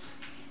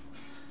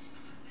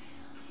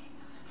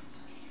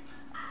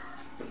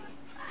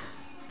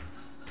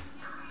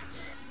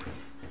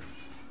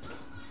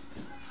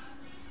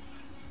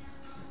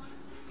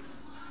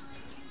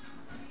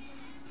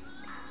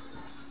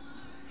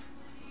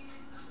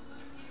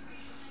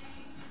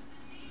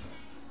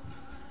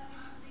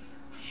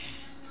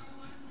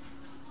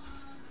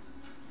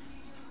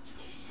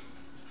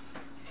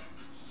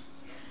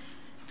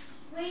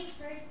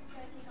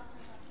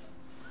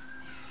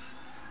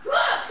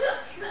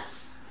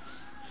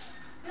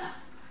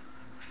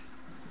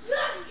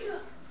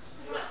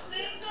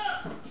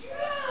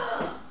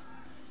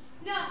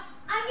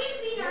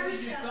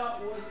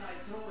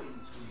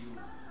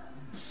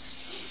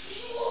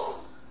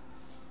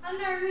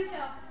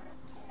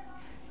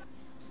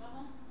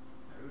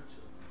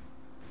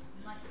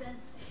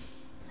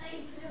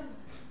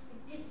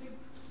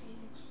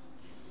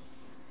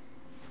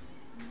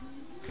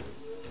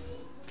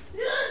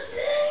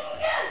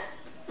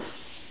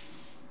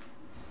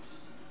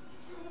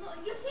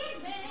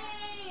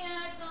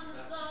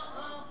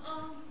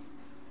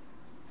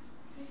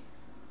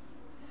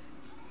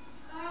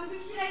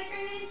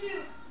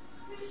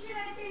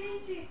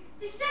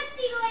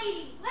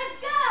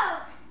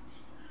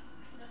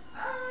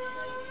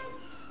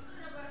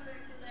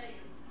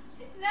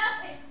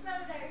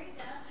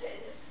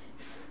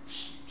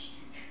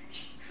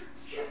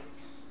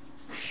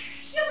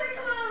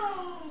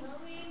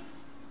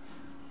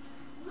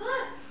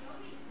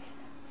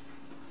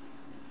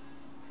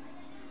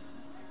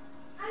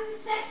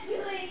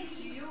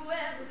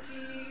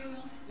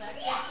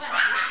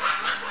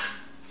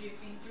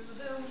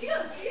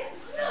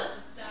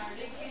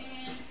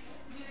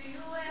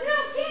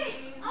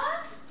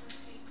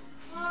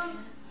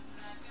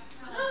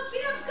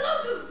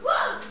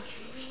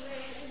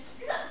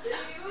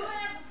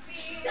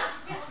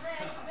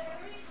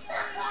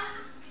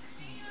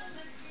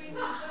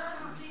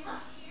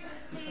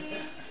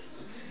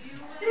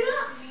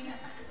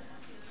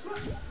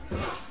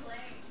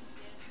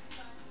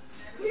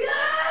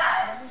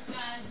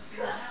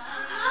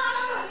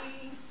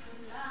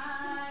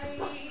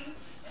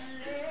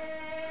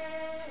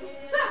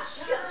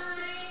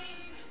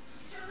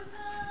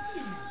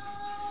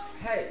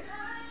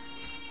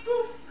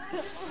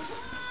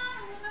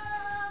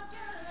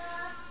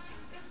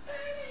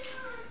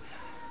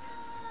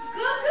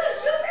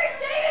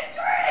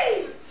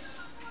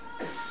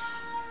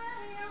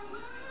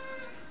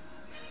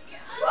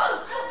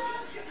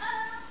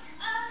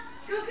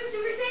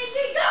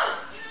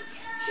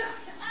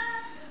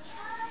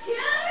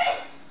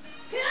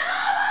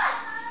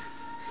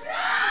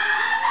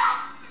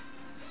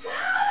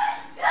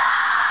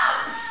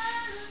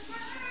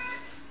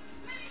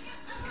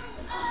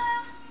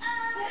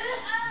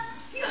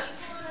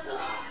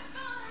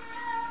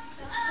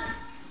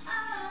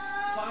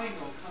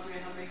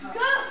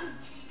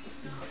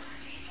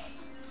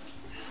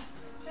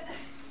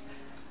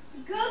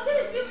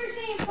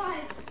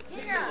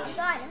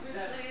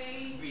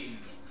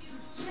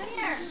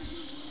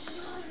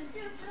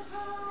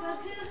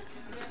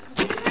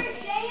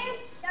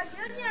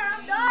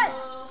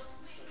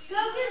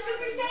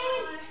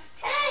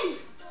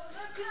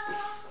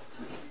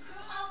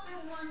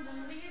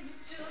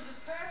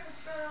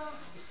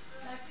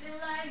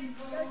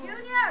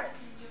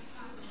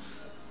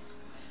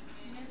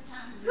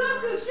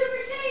 Goku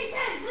Super Saiyan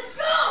 10, let's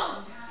go!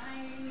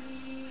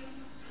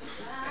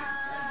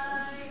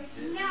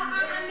 Now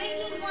I'm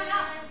making one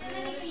up, and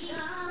then it can be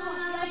cool.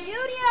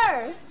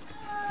 Junior!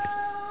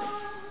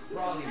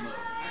 Brawling mode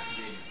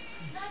activated.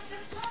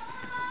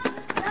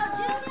 Yo,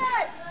 Junior!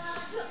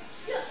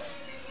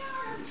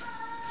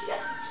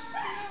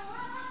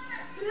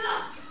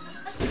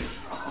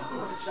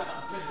 Oh, stop.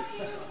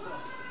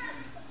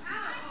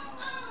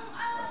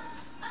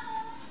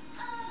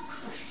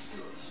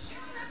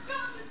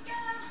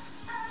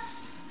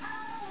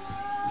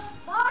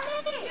 Bonnie!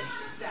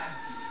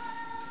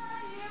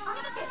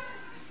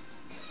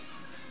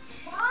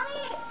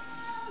 Bonnie!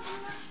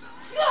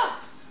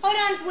 Hold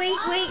on, wait.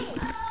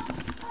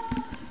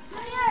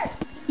 Junior!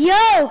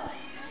 Yo,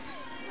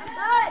 I'm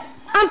good!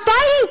 I'm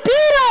fighting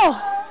Beetle!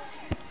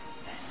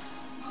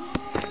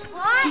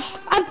 What?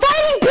 I'm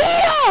fighting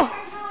Beetle!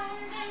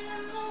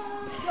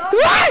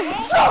 Run!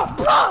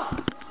 Goku!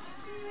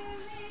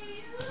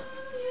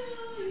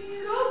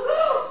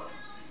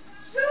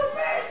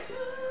 Super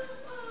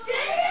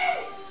Saiyan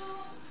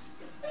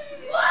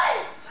 1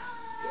 million!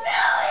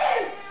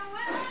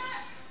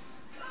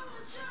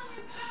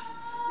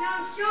 Now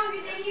I'm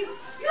stronger than you.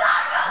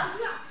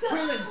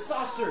 Krillin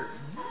saucer.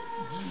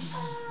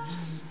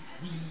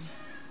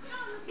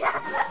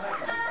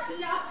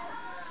 No,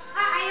 I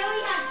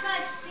only have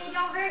cuts. They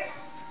don't hurt.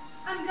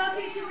 I'm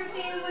Goku Super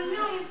Saiyan 1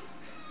 million.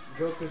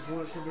 Goku's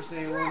one Super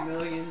Saiyan 1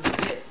 million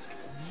disc.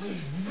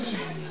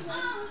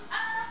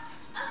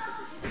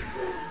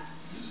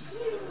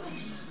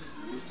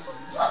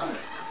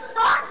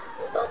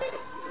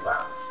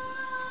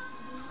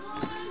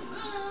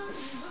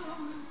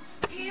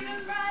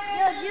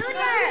 Yo,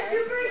 Junior!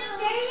 Super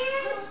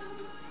Saiyan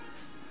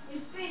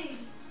Infinity.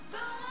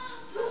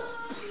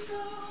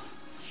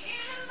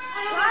 I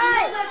don't have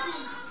no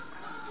weapons,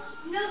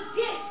 no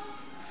gifts,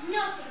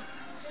 nothing.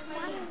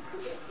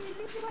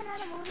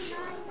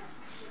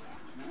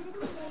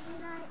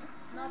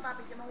 No,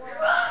 papi, que me voy a...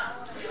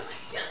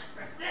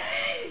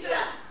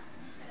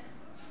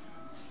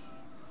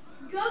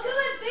 Goku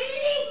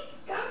Infinity,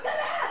 come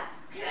back!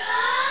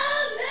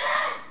 Come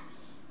back!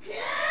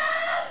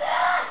 Come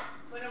back!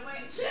 But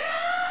wait,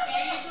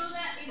 can you do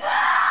that? Hey,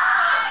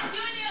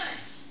 Junior!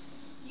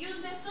 Use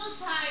the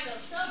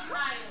subtitles.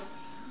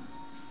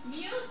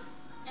 Mute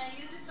and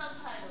use the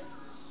subtitles.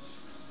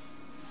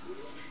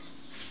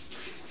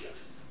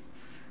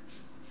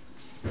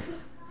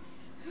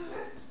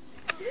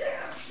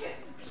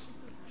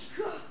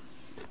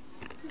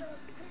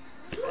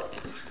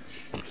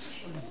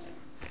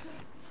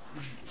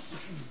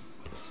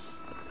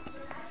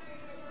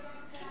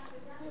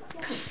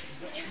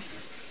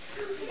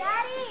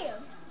 Daddy!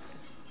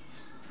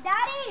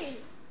 Daddy!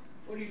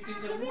 What do you think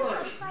Can it we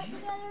was? fight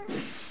together?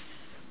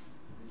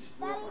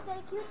 Daddy, can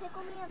you take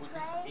me and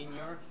play? In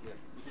your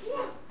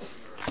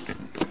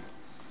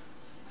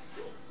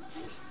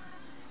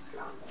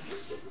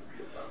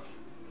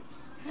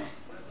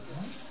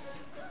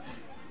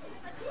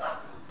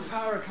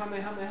Power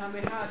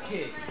Kamehameha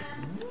kick.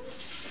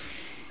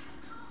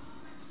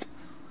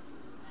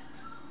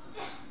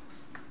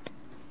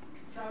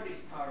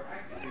 Saudi's power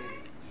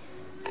activated.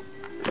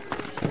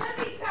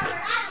 Goku's power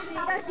activated.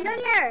 Yo,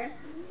 Junior!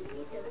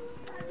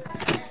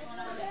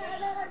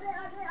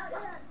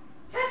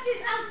 Touches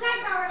outside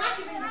power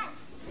activated.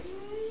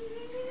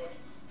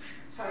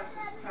 Touch's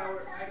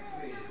power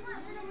activated.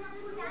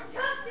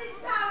 Touches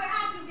power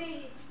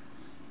activated.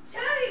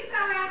 Toby's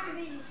power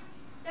activated.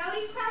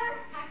 Sony's power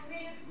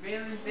activated.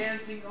 Malin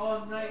dancing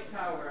all night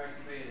power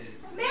activated.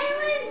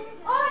 Malin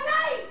all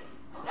night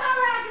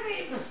power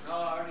activated. Oh, I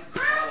already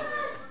took all of it.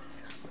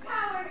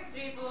 Power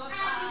 3, 4, 5.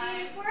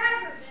 activated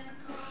forever.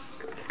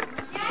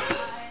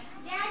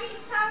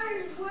 Daddy's power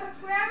is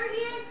wherever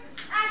he is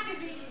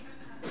activated.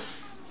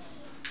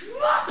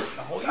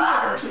 The whole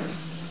universe.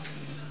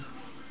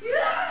 You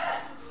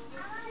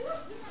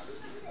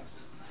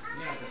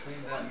have to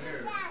clean that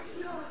mirror.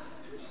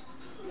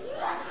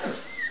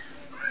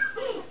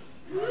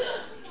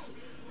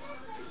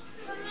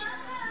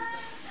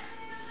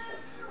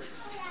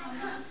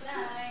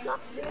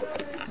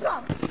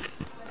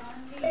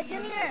 Hey,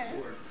 Junior!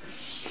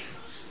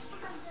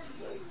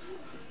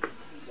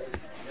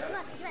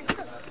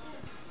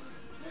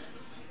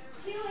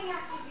 Healing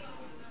activated.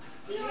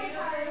 Healing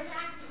power is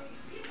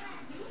activated.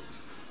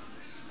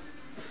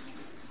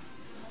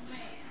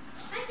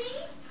 Hi,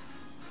 babies.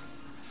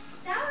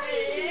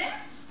 Sorry.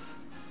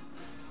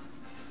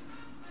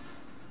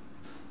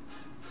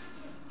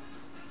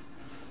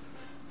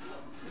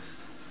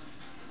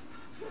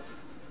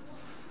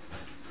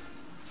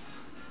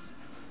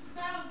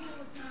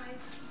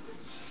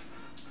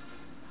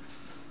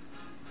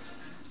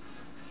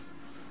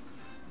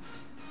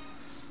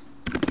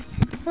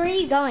 Where are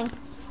you going?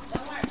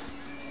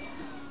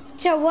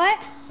 So what?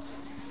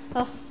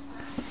 Oh.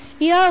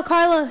 Yo,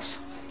 Carlos.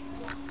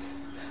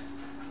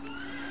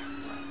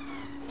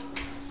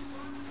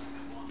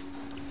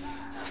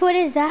 What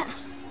is that?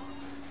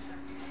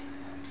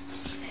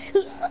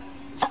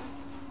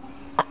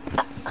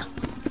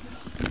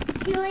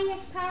 Healing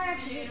power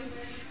activated.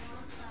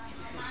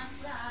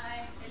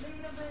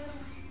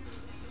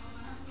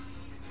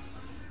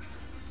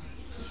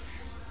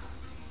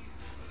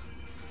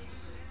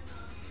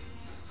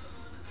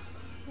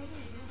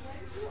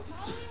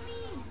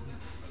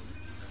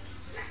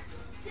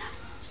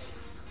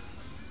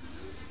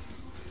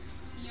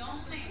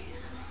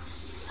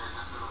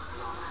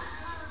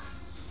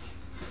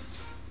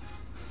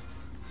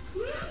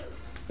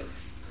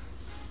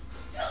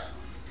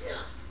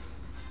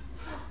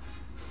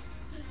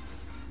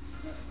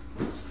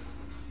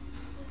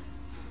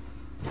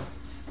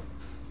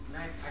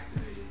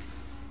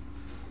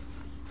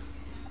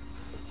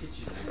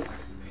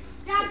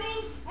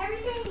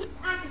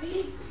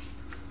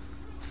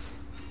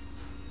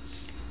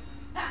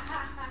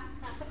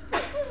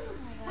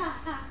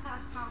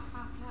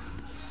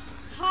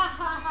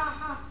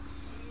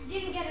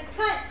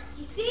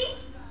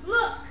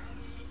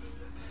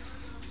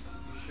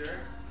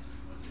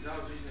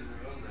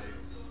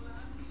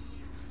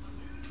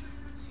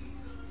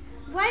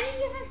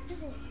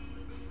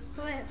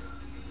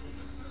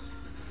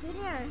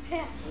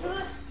 Junior.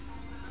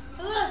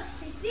 Look,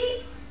 you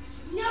see?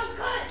 No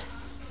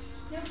cuts.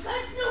 No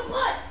cuts, no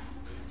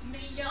butts. Me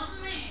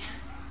young man.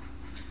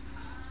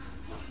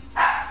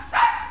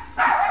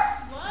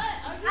 What?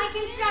 Are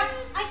you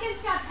serious? I can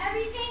stop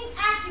everything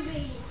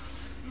activating.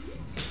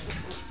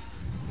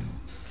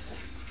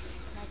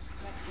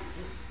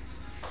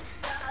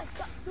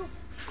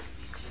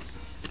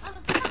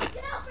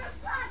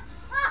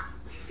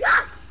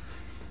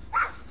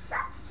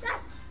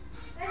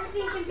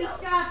 Everything can be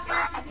stopped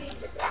activating.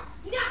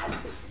 No!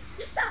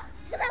 Stop!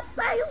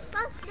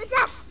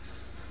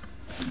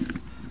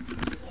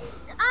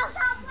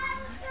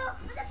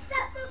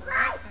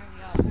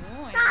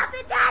 Stop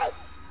it, Daddy!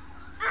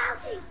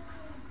 Ouchie!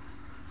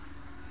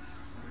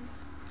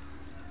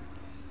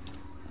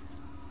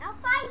 I'll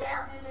find you!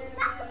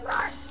 Stop the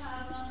floor!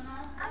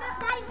 I'm up,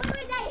 Daddy.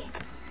 Wait, Daddy.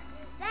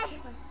 Daddy,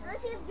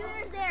 let's see if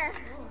Junior's there.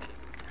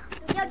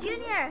 Yo,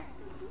 Junior!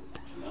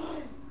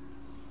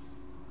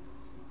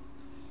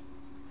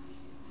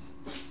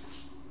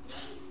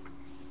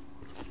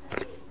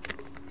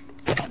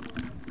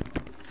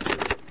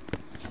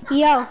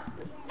 Yo.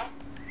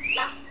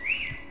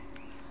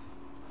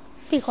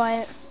 Be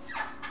quiet.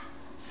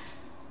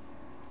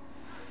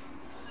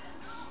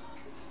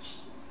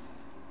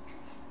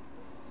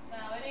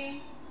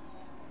 Saudi.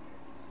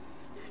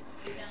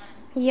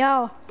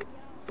 Yo.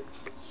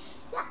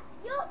 Yeah,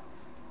 you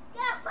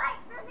gotta fight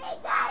for me,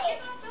 Daddy!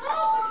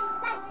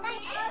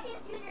 Daddy, let's see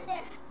if Junior's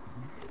there.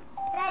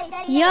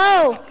 Daddy. Yo.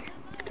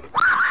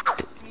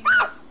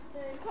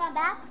 Come on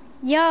back.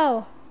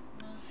 Yo.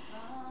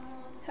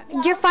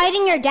 You're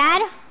fighting your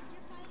dad? Yeah,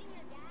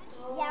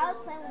 I was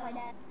playing with my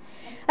dad.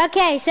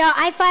 Okay, so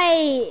I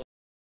fight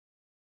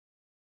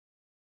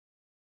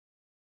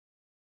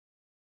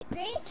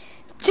 3,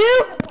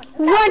 2,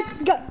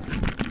 1, go.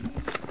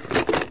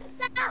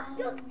 stop!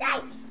 You,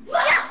 Daddy!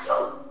 What?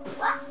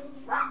 Daddy,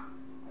 stop!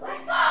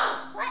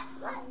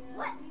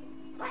 What?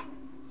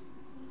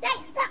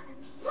 Daddy, stop!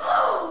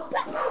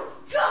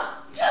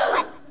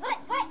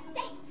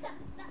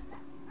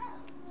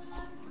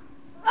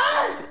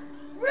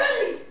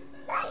 Ready?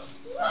 Daddy!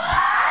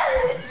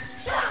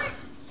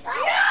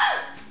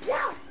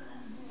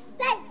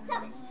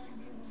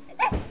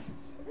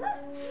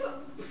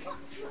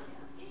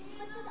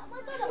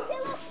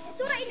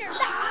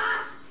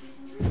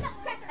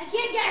 I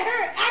can't get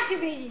her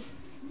activated.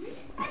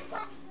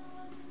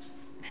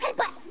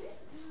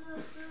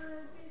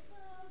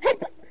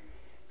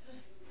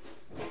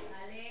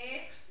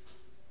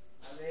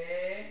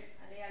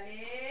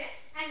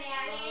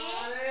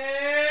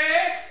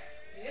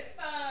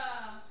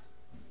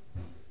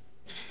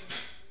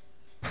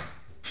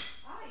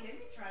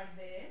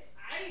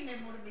 Ay, me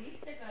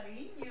mordiste,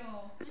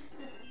 cariño.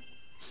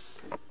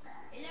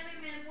 Ella a mí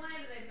me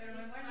muerde, pero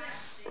me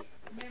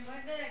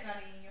muerde de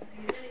cariño.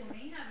 Y yo le digo,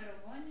 hija, pero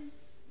coño,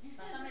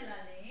 pásame la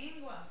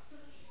lengua.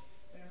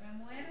 Pero me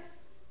muerde.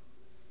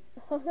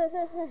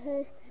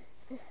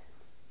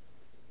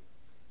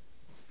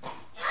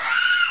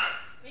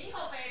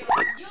 Mijo, pero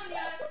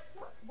Junior,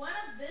 one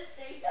of these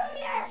days.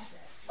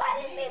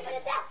 Fighting me with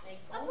the death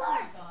Oh of my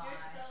Lord! God.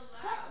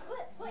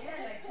 What?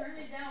 Yeah, like turn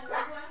it down. Where do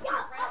I have Yeah,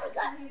 to press it?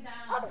 Turn it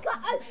down. Oh my God,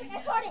 I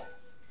farted!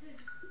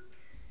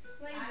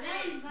 Ale,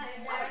 the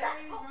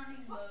battery is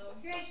running low.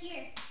 Right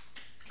here.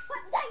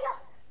 What? Daniel!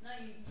 No,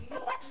 you need to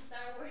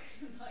start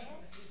working like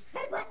that.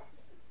 Headbutt!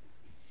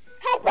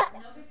 Headbutt!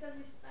 No, because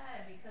it's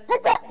bad. Because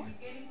Headbutt!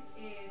 you're getting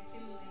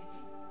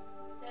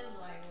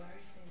cellulite, whatever it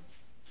is.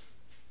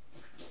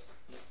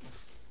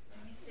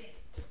 Let me see.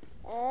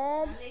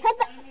 Ale is Headbutt!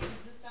 telling me to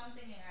do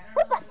something and I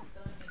don't know what he's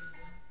telling me to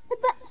do.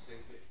 Headbutt!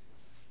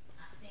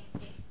 I think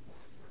it.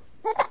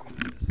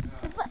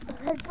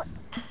 Headbutt!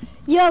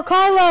 Yo,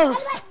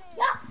 Carlos.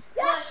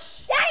 Yo!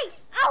 Daddy!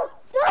 I'll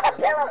throw the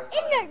pillow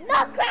in your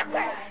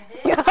nutcracker!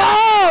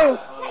 Go.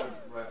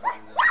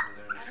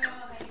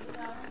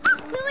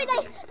 Wait,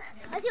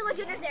 let's see what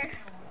Junior's there.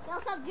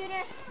 What's up,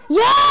 Junior?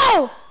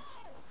 Yo.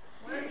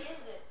 Where is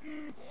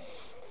it?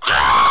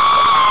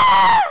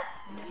 Ah!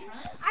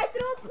 I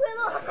threw a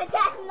pillow on my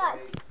dad's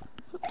nuts.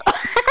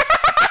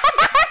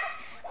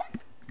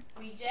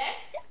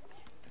 Reject?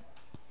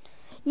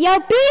 Yo,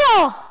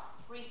 Beetle.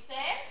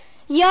 Reset?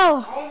 Yo.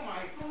 Oh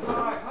my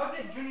god, how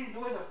did Junior do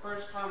it the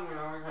first time when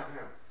I got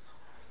him?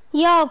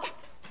 Yo.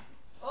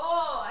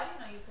 Oh, I didn't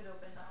know you could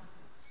open them.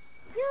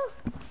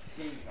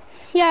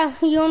 Yeah,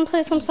 you want to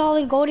play some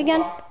Solid Gold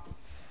again?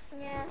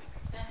 Yeah.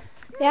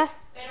 Yeah.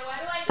 Pero what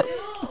do I do?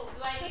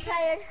 Do I I'm leave it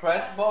tired.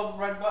 Press both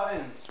red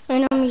buttons. I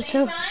know, me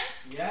same too. time?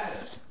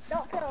 Yes.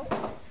 Don't fiddle.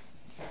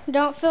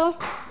 Don't Phil.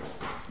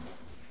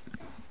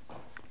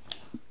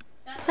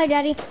 Hi,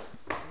 Daddy.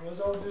 What's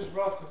all this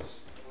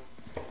ruckus?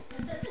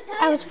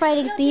 I was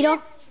fighting Beetle.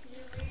 And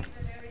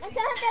tell him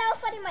that I was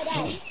fighting my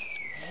dad.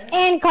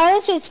 And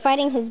Carlos was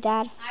fighting his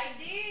dad. I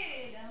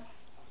did.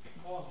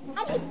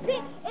 I did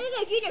big.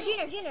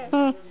 No, Junior.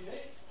 Hmm.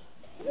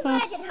 This is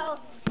what I did, ho.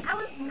 I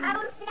was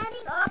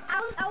standing up.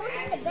 I was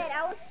in the bed.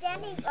 I was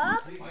standing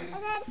up, and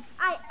then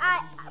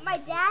my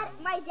dad,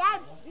 and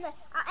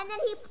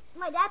then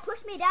my dad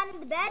pushed me down in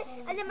the bed,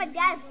 and then my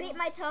dad beat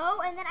my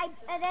toe, and then he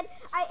stand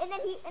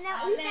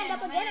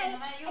up again,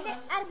 and then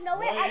out of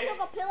nowhere I took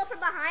a pillow from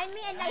behind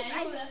me, and I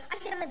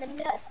hit him in the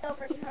nuts so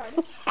freaking hard.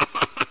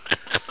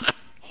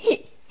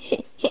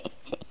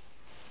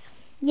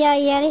 Yeah,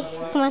 Yeti,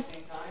 come on.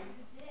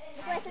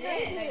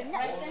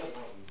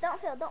 Don't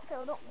fill.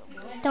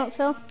 Don't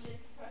fill.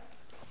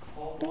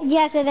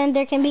 Yeah, so then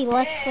there can be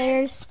less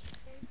players.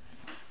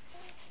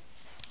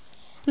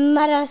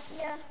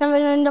 Maras. I'm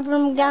gonna go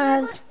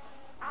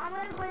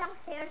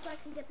downstairs so I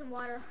can get some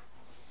water.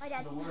 My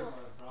dad's in school.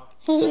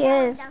 He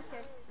is.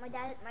 Downstairs. My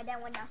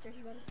dad went downstairs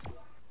already.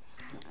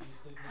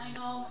 Ay,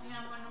 no, mi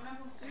amor, no me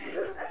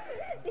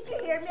funciona. Did you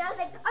hear me? I was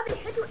like, I'm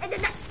gonna hit you in the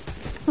neck.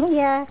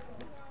 Yeah.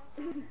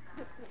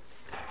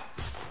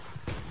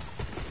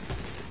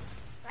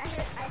 I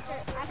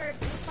heard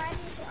you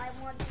fighting, so I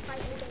want to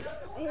fight with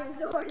him. And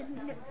so hard in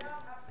the neck.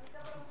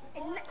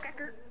 And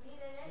neckcracker.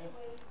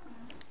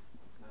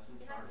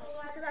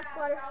 What's the last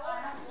water? I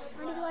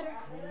need water.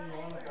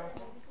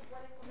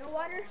 No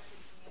water?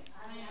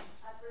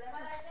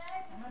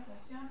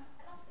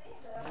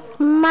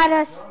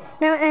 Maras.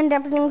 Now end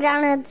up in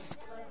groundnuts.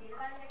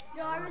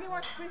 No, I really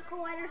want sprinkle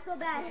water so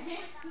bad.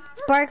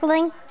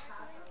 Sparkling.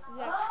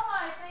 Yes. Oh,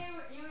 I thought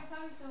you were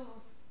talking to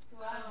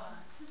Alba.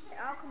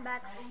 I'll come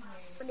back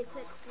really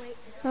quick. Wait.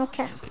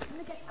 Okay. I'm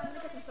gonna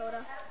get some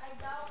soda.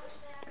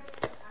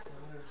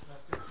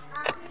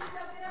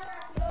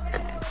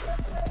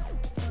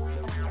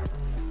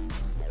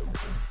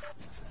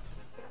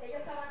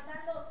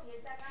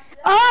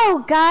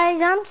 Oh,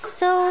 guys, I'm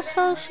so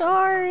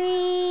sorry.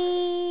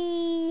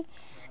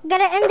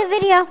 Gotta end the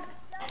video.